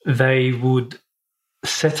 they would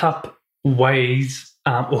set up ways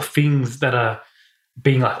or things that are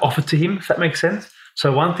being like offered to him, if that makes sense.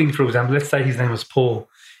 So one thing, for example, let's say his name was Paul.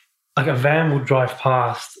 like a van will drive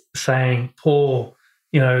past saying, Paul,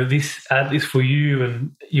 this ad is for you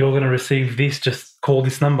and you're going to receive this, just call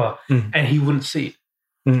this number. And he wouldn't see it.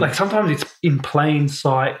 Like sometimes it's in plain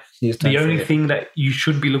sight. The only thing that you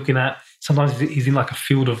should be looking at, sometimes he's in like a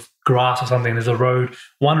field of grass or something. There's a road,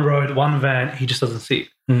 one van, he just doesn't see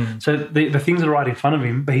it. So the things are right in front of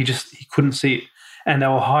him, but he couldn't see it. And they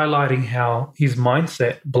were highlighting how his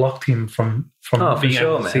mindset blocked him from being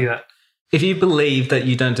able to see that. If you believe that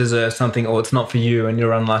you don't deserve something or it's not for you and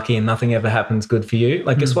you're unlucky and nothing ever happens good for you,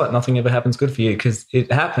 like guess what? Nothing ever happens good for you because it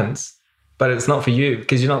happens, but it's not for you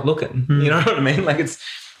because you're not looking. You know what I mean? Like it's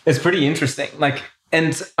pretty interesting. Like,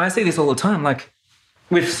 and I see this all the time, like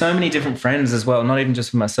with so many different friends as well, not even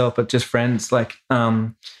just for myself, but just friends, like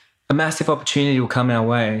a massive opportunity will come our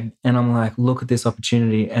way and I'm like, look at this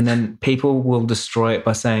opportunity. And then people will destroy it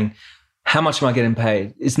by saying, how much am I getting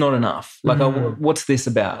paid? It's not enough. Like, what's this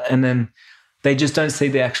about? And then they just don't see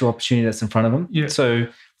the actual opportunity that's in front of them. Yeah. So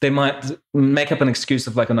they might make up an excuse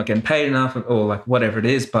of like, I'm not getting paid enough or like whatever it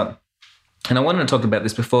is. But, and I wanted to talk about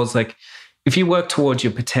this before, it's like, if you work towards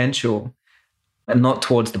your potential and not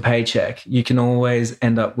towards the paycheck, you can always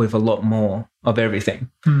end up with a lot more of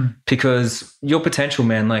everything. Because your potential,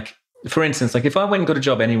 man, like for instance, like if I went and got a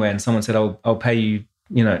job anywhere and someone said, I'll pay you,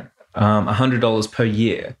 $100 per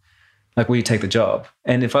year, like will you take the job?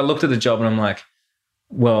 And if I looked at the job and I'm like,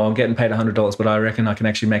 well, I'm getting paid $100, but I reckon I can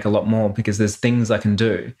actually make a lot more because there's things I can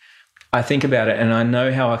do. I think about it and I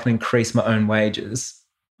know how I can increase my own wages.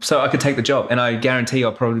 So I could take the job and I guarantee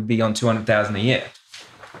I'll probably be on $200,000 a year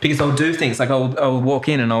because I'll do things like I'll walk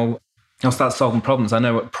in and I'll start solving problems. I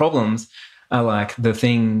know what problems are like the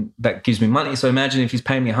thing that gives me money. So imagine if he's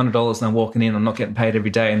paying me $100 and I'm walking in, I'm not getting paid every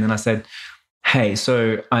day. And then I said, hey,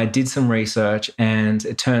 so I did some research and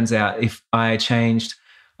it turns out if I changed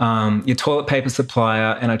your toilet paper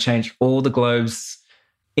supplier and I changed all the globes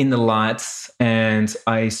in the lights and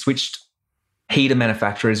I switched heater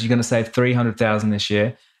manufacturers, you're going to save $300,000 this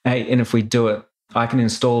year. Hey, and if we do it, I can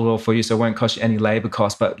install it all for you so it won't cost you any labor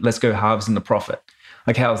costs, but let's go harvesting the profit.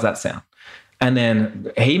 Like, how does that sound? And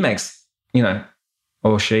then he makes,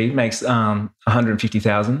 or she makes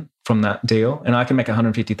 $150,000 from that deal, and I can make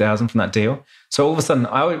 $150,000 from that deal. So all of a sudden,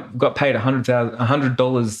 I got paid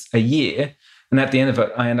 $100 a year, and at the end of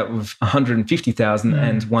it, I end up with $150,000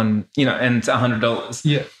 and and $100.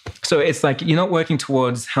 Yeah. So it's like you're not working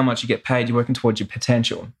towards how much you get paid; you're working towards your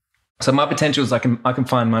potential. So my potential is I can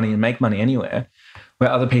find money and make money anywhere, where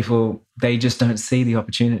other people, they just don't see the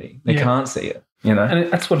opportunity. They can't see it,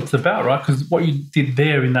 And that's what it's about, right? Because what you did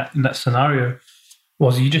there in that scenario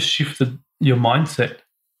was you just shifted your mindset.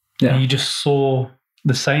 Yeah. And you just saw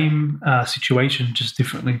the same situation just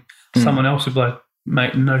differently. Someone else would be like,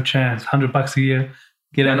 mate, no chance, $100 a year,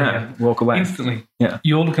 get out of here. Walk away. Instantly. Yeah.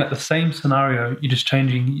 You're looking at the same scenario, you're just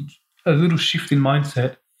changing a little shift in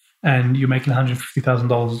mindset and you're making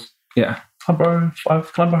 $150,000. Yeah. Can I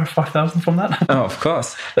borrow 5,000 from that? Oh, of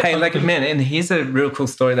course. Hey, like, man, and here's a real cool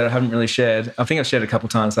story that I haven't really shared. I think I've shared it a couple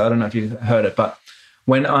of times, so I don't know if you've heard it, but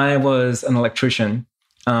when I was an electrician,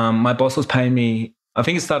 my boss was paying me, I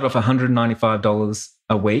think it started off $195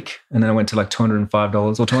 a week, and then I went to like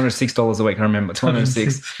 $205 or $206 a week. I remember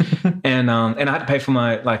 $206, and I had to pay for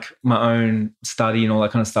my own study and all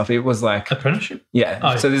that kind of stuff. It was like apprenticeship. Yeah.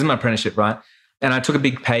 Oh, so this is my apprenticeship, right? And I took a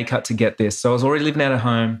big pay cut to get this. So I was already living out of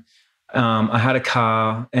home. I had a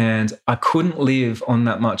car and I couldn't live on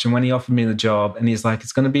that much. And when he offered me the job and he's like,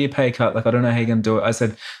 it's going to be a pay cut. Like, I don't know how you're going to do it. I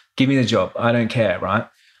said, give me the job. I don't care, right?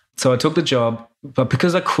 So I took the job, but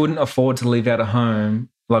because I couldn't afford to live out of home,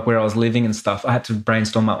 like where I was living and stuff, I had to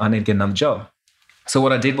brainstorm up, I need to get another job. So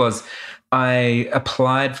what I did was I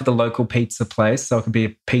applied for the local pizza place so I could be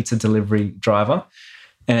a pizza delivery driver.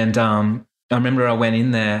 And I remember I went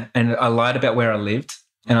in there and I lied about where I lived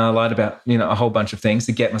and I lied about, a whole bunch of things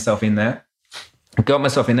to get myself in there. I got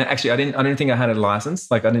myself in there. Actually, I didn't think I had a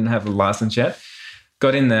license. Like, I didn't have a license yet.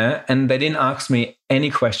 Got in there and they didn't ask me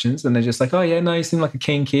any questions and they're just like, oh yeah, no, you seem like a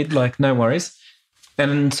keen kid. Like, no worries.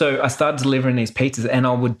 And so I started delivering these pizzas and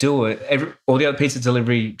I would do it. All the other pizza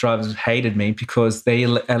delivery drivers hated me because they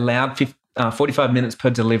allowed 45 minutes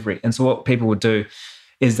per delivery. And so what people would do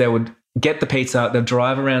is they would get the pizza, they'll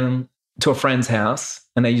drive around to a friend's house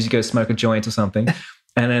and they usually go smoke a joint or something.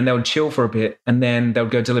 And then they would chill for a bit and then they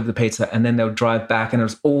would go deliver the pizza and then they would drive back and it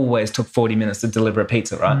was always took 40 minutes to deliver a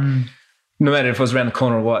pizza, right? No matter if it was around the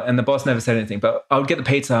corner or what. And the boss never said anything, but I would get the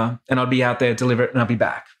pizza and I'd be out there, deliver it and I'd be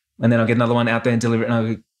back. And then I'll get another one out there and deliver it and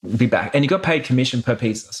I'll be back. And you got paid commission per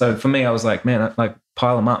pizza. So for me, I was like, man, like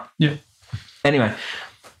pile them up. Yeah. Anyway,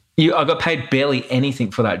 I got paid barely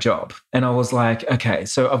anything for that job. And I was like, okay,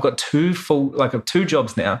 so I've got two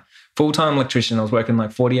jobs now full-time electrician. I was working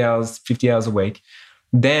like 40 hours, 50 hours a week.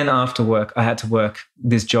 Then after work, I had to work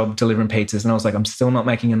this job delivering pizzas. And I was like, I'm still not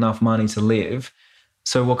making enough money to live.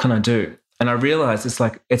 So what can I do? And I realized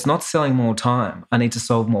it's not selling more time. I need to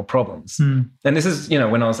solve more problems. And this is,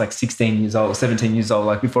 when I was like 16 years old, 17 years old,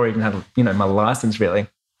 like before I even had, my license really.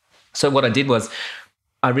 So what I did was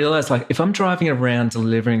I realized like if I'm driving around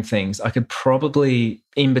delivering things, I could probably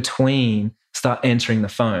in between start answering the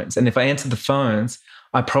phones. And if I answered the phones,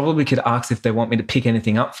 I probably could ask if they want me to pick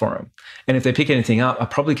anything up for them. And if they pick anything up, I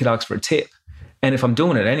probably could ask for a tip. And if I'm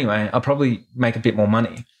doing it anyway, I'll probably make a bit more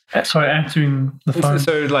money. Sorry, answering the phone.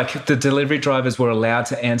 So like the delivery drivers were allowed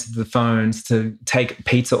to answer the phones to take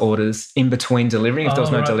pizza orders in between delivering if there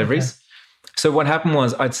was no deliveries. Okay. So what happened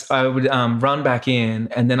was I would run back in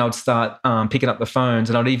and then I would start picking up the phones,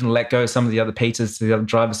 and I'd even let go some of the other pizzas to the other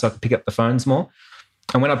drivers so I could pick up the phones more.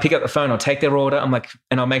 And when I pick up the phone, I'll take their order. I'm like,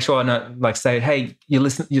 and I'll make sure I know, like say, hey,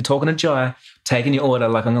 you're talking to Jai, taking your order,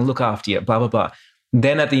 like I'm going to look after you, blah, blah, blah.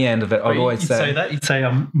 Then at the end of it, I'd always say that. You'd say,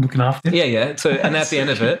 I'm looking after you. Yeah. So, and at the end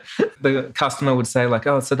of it, the customer would say like,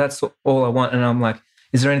 oh, so that's all I want. And I'm like,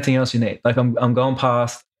 is there anything else you need? Like I'm going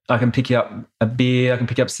past, I can pick you up a beer, I can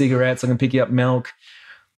pick you up cigarettes, I can pick you up milk.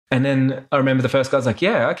 And then I remember the first guy's like,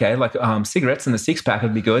 yeah, okay, like cigarettes in the 6-pack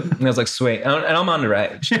would be good. And I was like, sweet. And I'm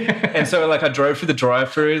underage. And so like I drove through the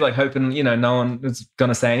drive-through, like hoping, no one was going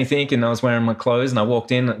to say anything. And I was wearing my clothes and I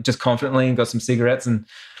walked in just confidently and got some cigarettes and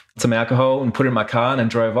some alcohol and put it in my car and then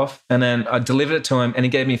drove off. And then I delivered it to him and he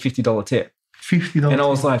gave me a $50 tip. $50. And I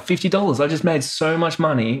was like, $50. I just made so much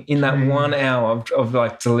money in that 1 hour of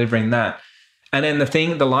like delivering that. And then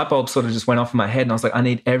the light bulb sort of just went off in my head and I was like, I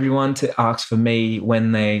need everyone to ask for me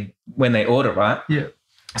when they order, right? Yeah.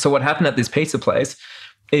 So what happened at this pizza place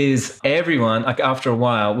is everyone, like after a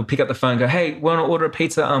while, would pick up the phone and go, hey, want to order a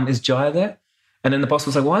pizza? Is Jai there? And then the boss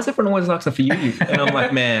was like, why is everyone always asking for you? And I'm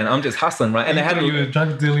like, man, I'm just hustling, right? And they had you were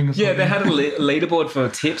drug dealing or something. Yeah, they had a leaderboard for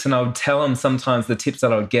tips and I would tell them sometimes the tips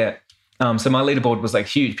that I would get. So my leaderboard was like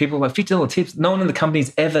huge. People were like, $50 tips. No one in the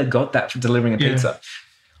company's ever got that for delivering a pizza.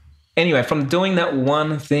 Anyway, from doing that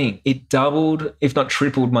one thing, it doubled, if not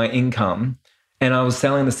tripled my income. And I was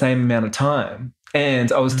selling the same amount of time. And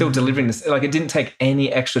I was still delivering this. Like it didn't take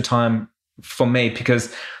any extra time for me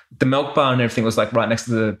because the milk bar and everything was like right next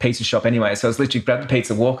to the pizza shop anyway. So I was literally grab the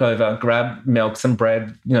pizza, walk over, grab milk, some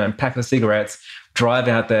bread, packet of cigarettes, drive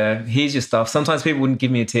out there. Here's your stuff. Sometimes people wouldn't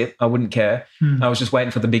give me a tip. I wouldn't care. I was just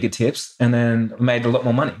waiting for the bigger tips and then made a lot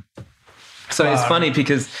more money. So It's funny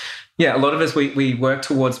because, a lot of us, we work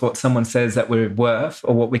towards what someone says that we're worth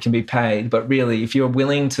or what we can be paid. But really, if you're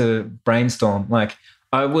willing to brainstorm, like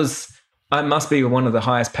I must be one of the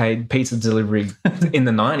highest paid pizza delivery in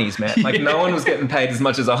the 90s, man. Like no one was getting paid as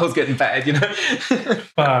much as I was getting paid,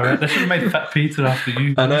 Wow, they should have made fat pizza after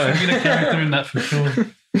you. I know. You should get a character in that for sure.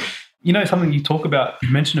 Something you talk about, you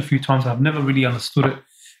mentioned a few times, I've never really understood it.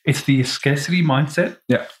 It's the scarcity mindset.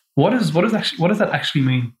 Yeah. What does that actually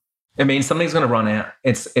mean? It means something's going to run out.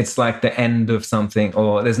 It's like the end of something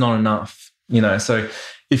or there's not enough, So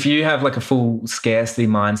if you have like a full scarcity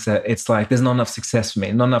mindset, it's like there's not enough success for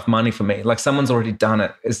me, not enough money for me. Like someone's already done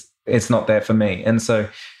it. It's not there for me. And so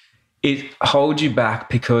it holds you back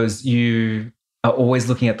because you are always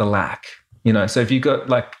looking at the lack, So if you've got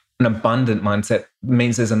like an abundant mindset, it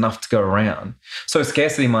means there's enough to go around. So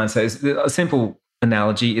scarcity mindset is a simple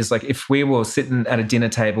analogy is like if we were sitting at a dinner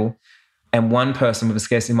table and one person with a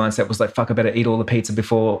scarcity mindset was like, fuck, I better eat all the pizza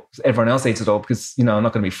before everyone else eats it all because, I'm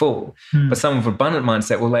not going to be full. But someone with an abundant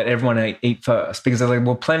mindset will let everyone eat first because they're like,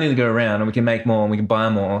 well, plenty to go around and we can make more and we can buy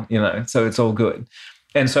more, so it's all good.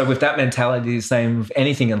 And so with that mentality, the same with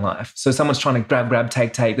anything in life. So someone's trying to grab,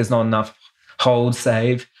 take, there's not enough, hold,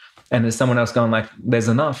 save. And there's someone else going like, there's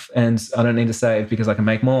enough and I don't need to save because I can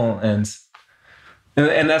make more. And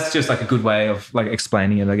that's just like a good way of like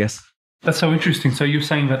explaining it, I guess. That's so interesting. So you're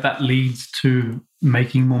saying that leads to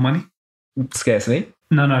making more money? Scarcity?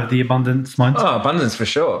 No, the abundance mindset. Oh, abundance for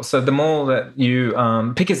sure. So the more that you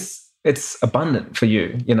pick, it's abundant for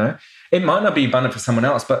you, It might not be abundant for someone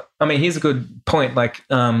else, but I mean, here's a good point. Like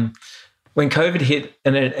when COVID hit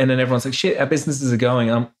and then everyone's like, shit, our businesses are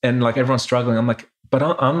going and like everyone's struggling. I'm like, but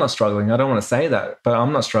I'm not struggling. I don't want to say that, but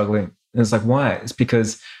I'm not struggling. And it's like, why? It's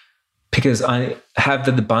because I have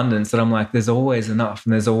the abundance that I'm like, there's always enough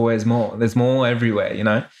and there's always more. There's more everywhere,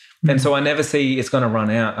 And so I never see it's going to run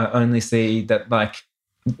out. I only see that like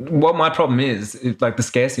what my problem is like the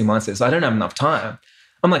scarcity mindset is I don't have enough time.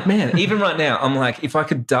 I'm like, man, even right now, I'm like, if I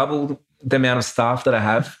could double the amount of staff that I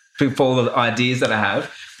have for all the ideas that I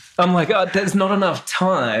have, I'm like, oh, there's not enough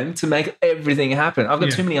time to make everything happen. I've got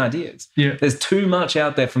Yeah. too many ideas. Yeah. There's too much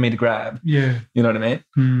out there for me to grab. Yeah. You know what I mean?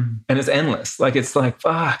 Mm. And it's endless. Like, it's like,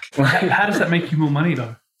 fuck. How does that make you more money,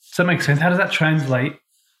 though? Does that make sense? How does that translate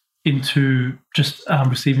into just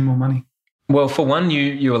receiving more money? Well, for one,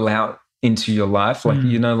 you allow it into your life. Like,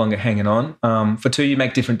 you're no longer hanging on. For two, you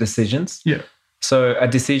make different decisions. Yeah. So a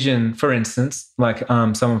decision, for instance, like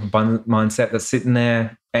someone with abundant mindset that's sitting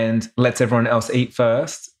there and lets everyone else eat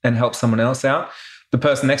first and helps someone else out. The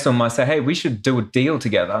person next to them might say, hey, we should do a deal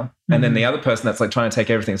together. And then the other person that's like trying to take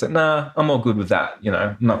everything is like, nah, I'm all good with that. You know,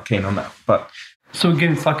 I'm not keen on that. But so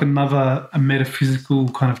again, it's like a metaphysical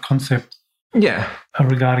kind of concept. Yeah.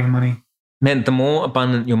 Regarding money. Man, the more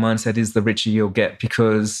abundant your mindset is, the richer you'll get.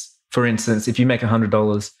 Because, for instance, if you make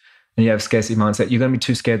 $100 and you have scarcity mindset, you're going to be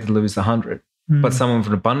too scared to lose the 100. But someone with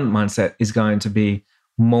an abundant mindset is going to be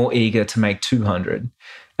more eager to make 200.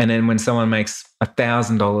 And then when someone makes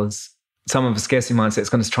 $1,000, someone with a scarcity mindset is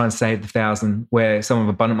going to try and save the 1,000, where someone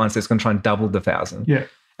with abundant mindset is going to try and double the 1,000. Yeah.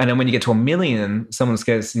 And then when you get to $1 million, someone with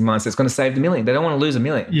scarcity mindset is going to save the $1 million. They don't want to lose $1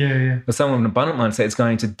 million. Yeah. But someone with an abundant mindset is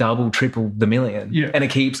going to double, triple the $1 million. Yeah. And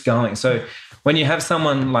it keeps going. So when you have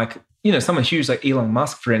someone like, you know, someone huge like Elon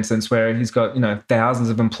Musk, for instance, where he's got, you know, thousands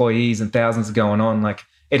of employees and thousands going on, like,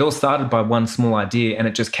 it all started by one small idea and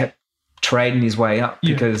it just kept trading his way up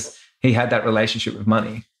because he had that relationship with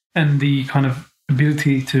money. And the kind of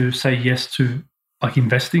ability to say yes to like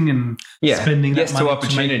investing and spending that money to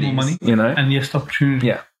opportunities, to make more money, you know? And yes to opportunity.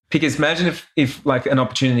 Yeah. Because imagine if like an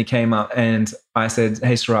opportunity came up and I said,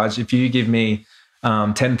 hey, Suraj, if you give me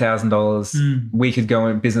 $10,000, we could go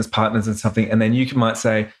in business partners and something. And then you might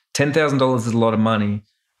say, $10,000 is a lot of money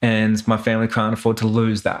and my family can't afford to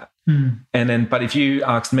lose that. And then, but if you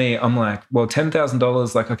ask me, I'm like, well,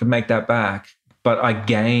 $10,000, like I could make that back, but I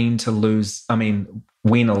gain to lose,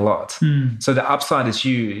 win a lot. So the upside is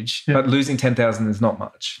huge, but losing 10,000 is not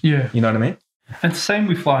much. Yeah. You know what I mean? And it's the same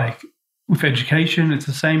with education. It's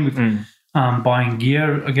the same with buying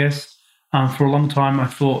gear, I guess. For a long time, I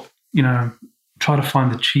thought, you know, try to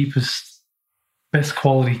find the cheapest, best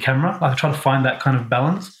quality camera. Like try to find that kind of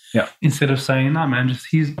balance. Yeah. Instead of saying, no, man, just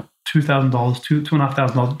here's $2,000,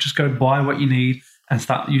 $2,500, just go buy what you need and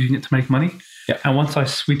start using it to make money. Yeah. And once I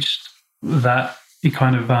switched that, it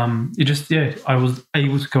kind of, I was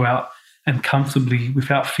able to go out and comfortably,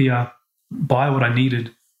 without fear, buy what I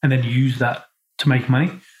needed and then use that to make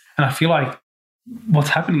money. And I feel like what's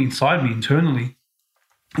happening inside me internally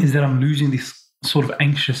is that I'm losing this sort of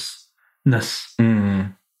anxiousness.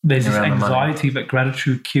 There's this anxiety that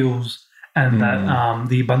gratitude kills and that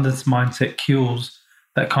the abundance mindset kills,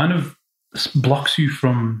 that kind of blocks you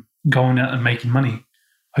from going out and making money,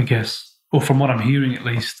 I guess, or from what I'm hearing at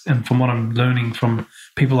least, and from what I'm learning from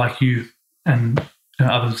people like you and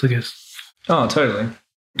others, I guess. Oh, totally.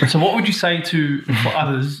 So what would you say for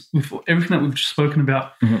others, with everything that we've just spoken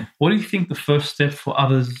about, what do you think the first step for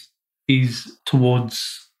others is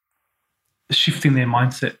towards shifting their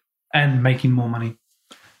mindset and making more money?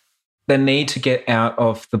 They need to get out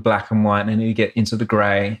of the black and white and they need to get into the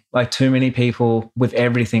grey. Like too many people with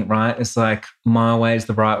everything, right? It's like my way is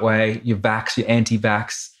the right way. You're vax, you're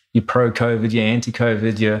anti-vax, you're pro-COVID, you're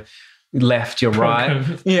anti-COVID, you're left, you're right.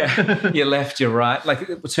 Yeah, you're left, you're right.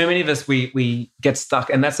 Like too many of us, we get stuck,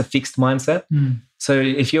 and that's a fixed mindset. So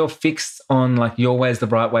if you're fixed on like your way is the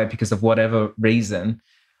right way because of whatever reason,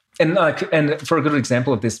 and for a good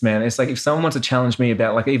example of this, man, it's like if someone wants to challenge me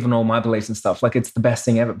about like even all my beliefs and stuff, like it's the best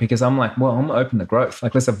thing ever because I'm like, well, I'm open to growth.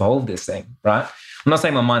 Like let's evolve this thing, right? I'm not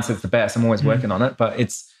saying my mindset's the best. I'm always working on it, but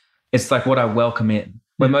it's like what I welcome in.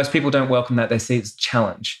 Where most people don't welcome that, they see it's a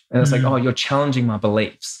challenge. And it's like, oh, you're challenging my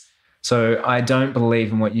beliefs. So I don't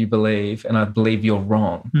believe in what you believe and I believe you're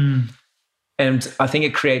wrong. And I think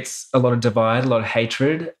it creates a lot of divide, a lot of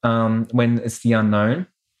hatred when it's the unknown.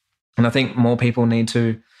 And I think more people need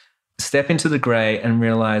to step into the grey and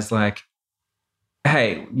realize like,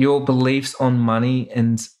 hey, your beliefs on money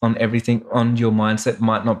and on everything, on your mindset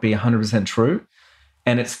might not be 100% true.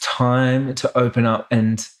 And it's time to open up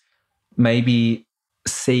and maybe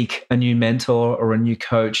seek a new mentor or a new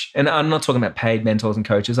coach. And I'm not talking about paid mentors and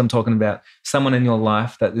coaches. I'm talking about someone in your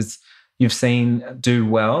life that you've seen do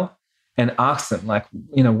well, and ask them like,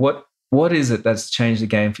 you know, what is it that's changed the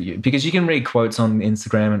game for you? Because you can read quotes on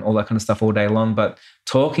Instagram and all that kind of stuff all day long, but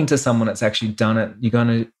talking to someone that's actually done it, you're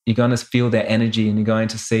going to feel their energy and you're going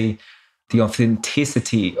to see the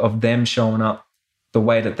authenticity of them showing up the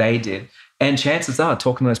way that they did. And chances are,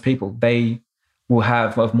 talking to those people, they will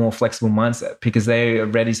have a more flexible mindset because they are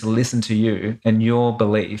ready to listen to you and your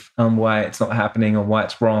belief on why it's not happening or why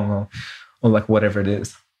it's wrong or like whatever it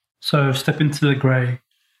is. So step into the grey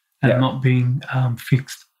and not being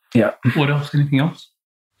fixed. Yeah. What else? Anything else?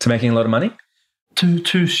 To making a lot of money?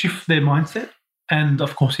 To shift their mindset, and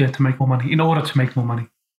of course, to make more money. In order to make more money.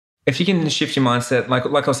 If you can shift your mindset, like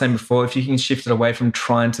I was saying before, if you can shift it away from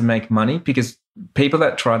trying to make money, because people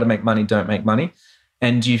that try to make money don't make money,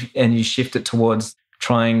 and you shift it towards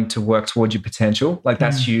trying to work towards your potential, like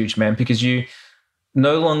that's huge, man, because you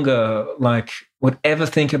no longer like would ever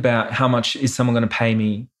think about how much is someone going to pay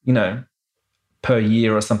me, per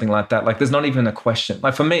year or something like that. Like there's not even a question.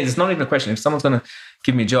 Like for me, there's not even a question. If someone's going to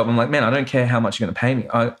give me a job, I'm like, man, I don't care how much you're going to pay me.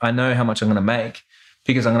 I know how much I'm going to make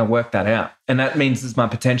because I'm going to work that out. And that means it's my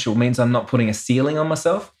potential. It means I'm not putting a ceiling on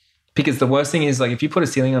myself, because the worst thing is like if you put a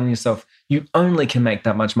ceiling on yourself, you only can make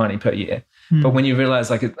that much money per year. But when you realize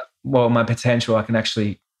like, my potential, I can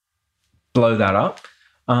actually blow that up.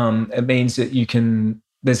 It means that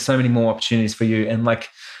there's so many more opportunities for you. And like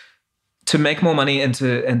to make more money and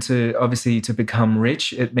to obviously to become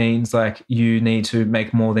rich, it means like you need to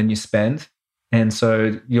make more than you spend. And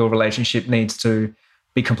so your relationship needs to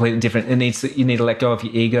be completely different. You need to let go of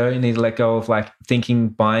your ego. You need to let go of like thinking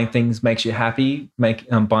buying things makes you happy,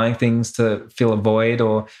 buying things to fill a void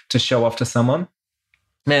or to show off to someone.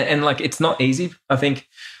 And like, it's not easy. I think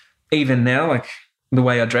even now, like the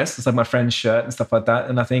way I dress, it's like my friend's shirt and stuff like that.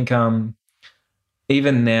 And I think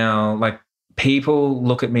even now, like people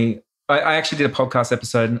look at me. I actually did a podcast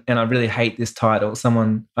episode and I really hate this title.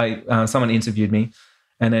 Someone interviewed me.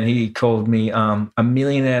 And then he called me a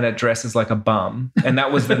millionaire that dresses like a bum, and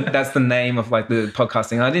that's the name of like the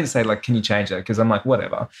podcasting. And I didn't say like, can you change that? Because I'm like,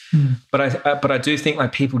 whatever. But I do think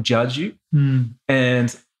like people judge you,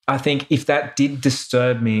 and I think if that did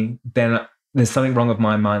disturb me, then there's something wrong with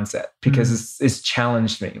my mindset, because it's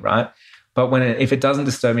challenged me, right? But if it doesn't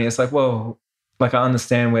disturb me, it's like, well, like I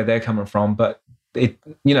understand where they're coming from, but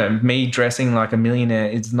me dressing like a millionaire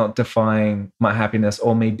is not defying my happiness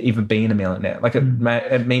or me even being a millionaire. Like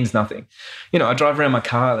it means nothing. I drive around my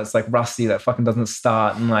car that's like rusty, that fucking doesn't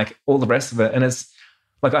start, and like all the rest of it. And it's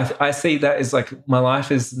like, I see that as like my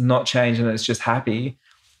life is not changed and it's just happy.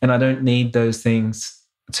 And I don't need those things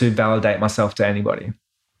to validate myself to anybody.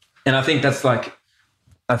 And I think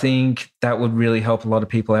that would really help a lot of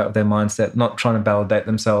people out with their mindset, not trying to validate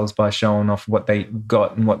themselves by showing off what they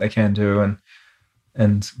got and what they can do and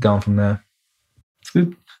going from there. It's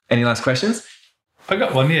good. Any last questions? I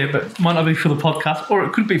got one, but might not be for the podcast, or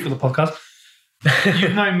it could be for the podcast.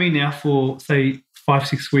 You've known me now for, say,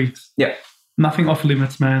 5-6 weeks. Yeah. Nothing off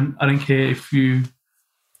limits, man. I don't care even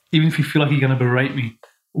if you feel like you're going to berate me,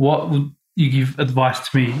 what would you give advice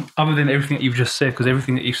to me other than everything that you've just said? Because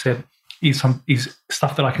everything that you've said is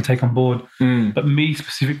stuff that I can take on board. But me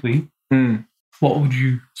specifically, what would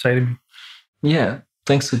you say to me? Yeah.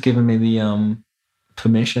 Thanks for giving me the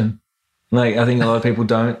permission. Like I think a lot of people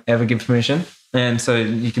don't ever give permission, and so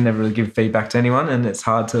you can never really give feedback to anyone, and it's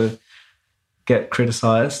hard to get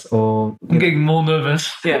criticized or I'm getting more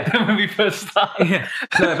nervous than when we first started.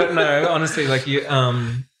 No, honestly, like you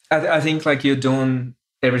I think like you're doing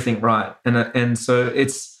everything right, and so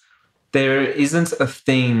there isn't a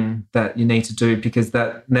thing that you need to do, because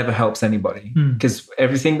that never helps anybody, because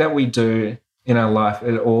everything that we do in our life,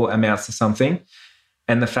 it all amounts to something.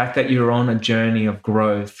 And the fact that you're on a journey of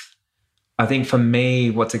growth, I think for me,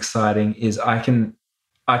 what's exciting is I can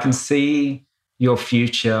see your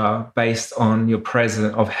future based on your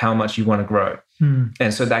present of how much you want to grow.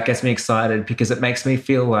 And so that gets me excited, because it makes me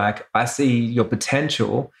feel like I see your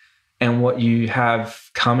potential and what you have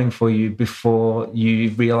coming for you before you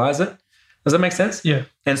realize it. Does that make sense? Yeah.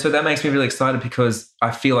 And so that makes me really excited, because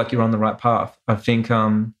I feel like you're on the right path. I think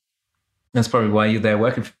that's probably why you're there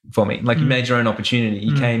working for me. Like you made your own opportunity.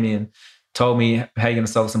 You came in, told me how you're going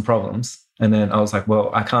to solve some problems. And then I was like, well,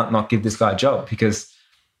 I can't not give this guy a job, because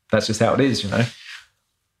that's just how it is,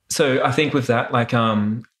 So I think with that, like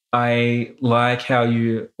I like how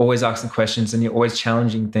you always asking questions and you're always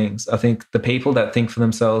challenging things. I think the people that think for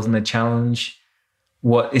themselves and they challenge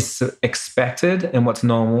what is expected and what's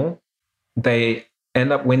normal, they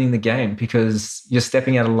end up winning the game, because you're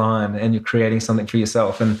stepping out of line and you're creating something for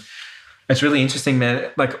yourself. And it's really interesting, man.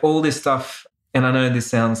 Like all this stuff, and I know this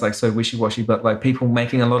sounds like so wishy-washy, but like people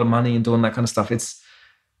making a lot of money and doing that kind of stuff,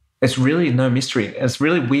 it's really no mystery. It's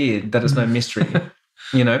really weird that it's no mystery,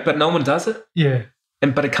 but no one does it. Yeah.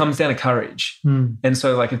 But it comes down to courage. And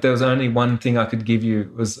so like if there was only one thing I could give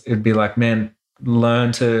you, it'd be like, man,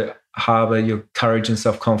 learn to harbor your courage and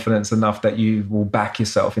self-confidence enough that you will back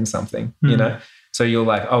yourself in something, So you're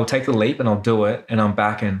like, I'll take the leap and I'll do it, and I'm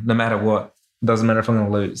backing no matter what. It doesn't matter if I'm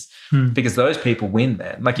going to lose, because those people win,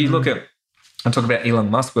 man. Like you look at, I talked about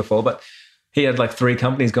Elon Musk before, but he had like 3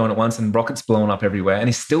 companies going at once and rockets blowing up everywhere, and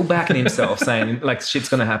he's still backing himself saying like shit's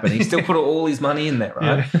going to happen. He still put all his money in there,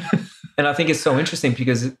 right? Yeah. And I think it's so interesting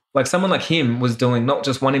because like someone like him was doing not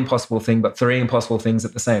just one impossible thing, but 3 impossible things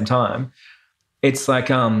at the same time. It's like,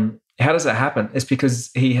 how does that happen? It's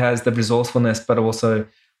because he has the resourcefulness, but also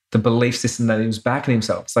the belief system that he was backing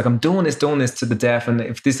himself. It's like, I'm doing this to the death. And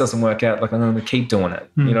if this doesn't work out, like I'm going to keep doing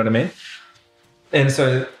it. You know what I mean? And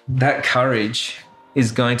so that courage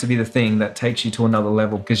is going to be the thing that takes you to another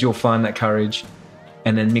level, because you'll find that courage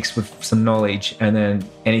and then mixed with some knowledge, and then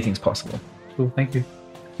anything's possible. Cool. Thank you.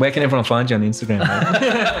 Where can everyone find you on Instagram,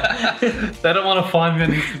 man? They don't want to find me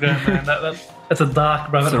on Instagram, man. That's a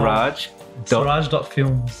dark rabbit hole.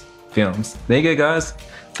 Siraj.films. Films. There you go, guys.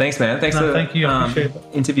 Thanks, man. Thanks for thank you. I appreciate it.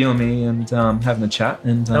 Interviewing me and having a chat.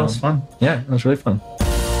 And that was fun. Yeah, it was really fun.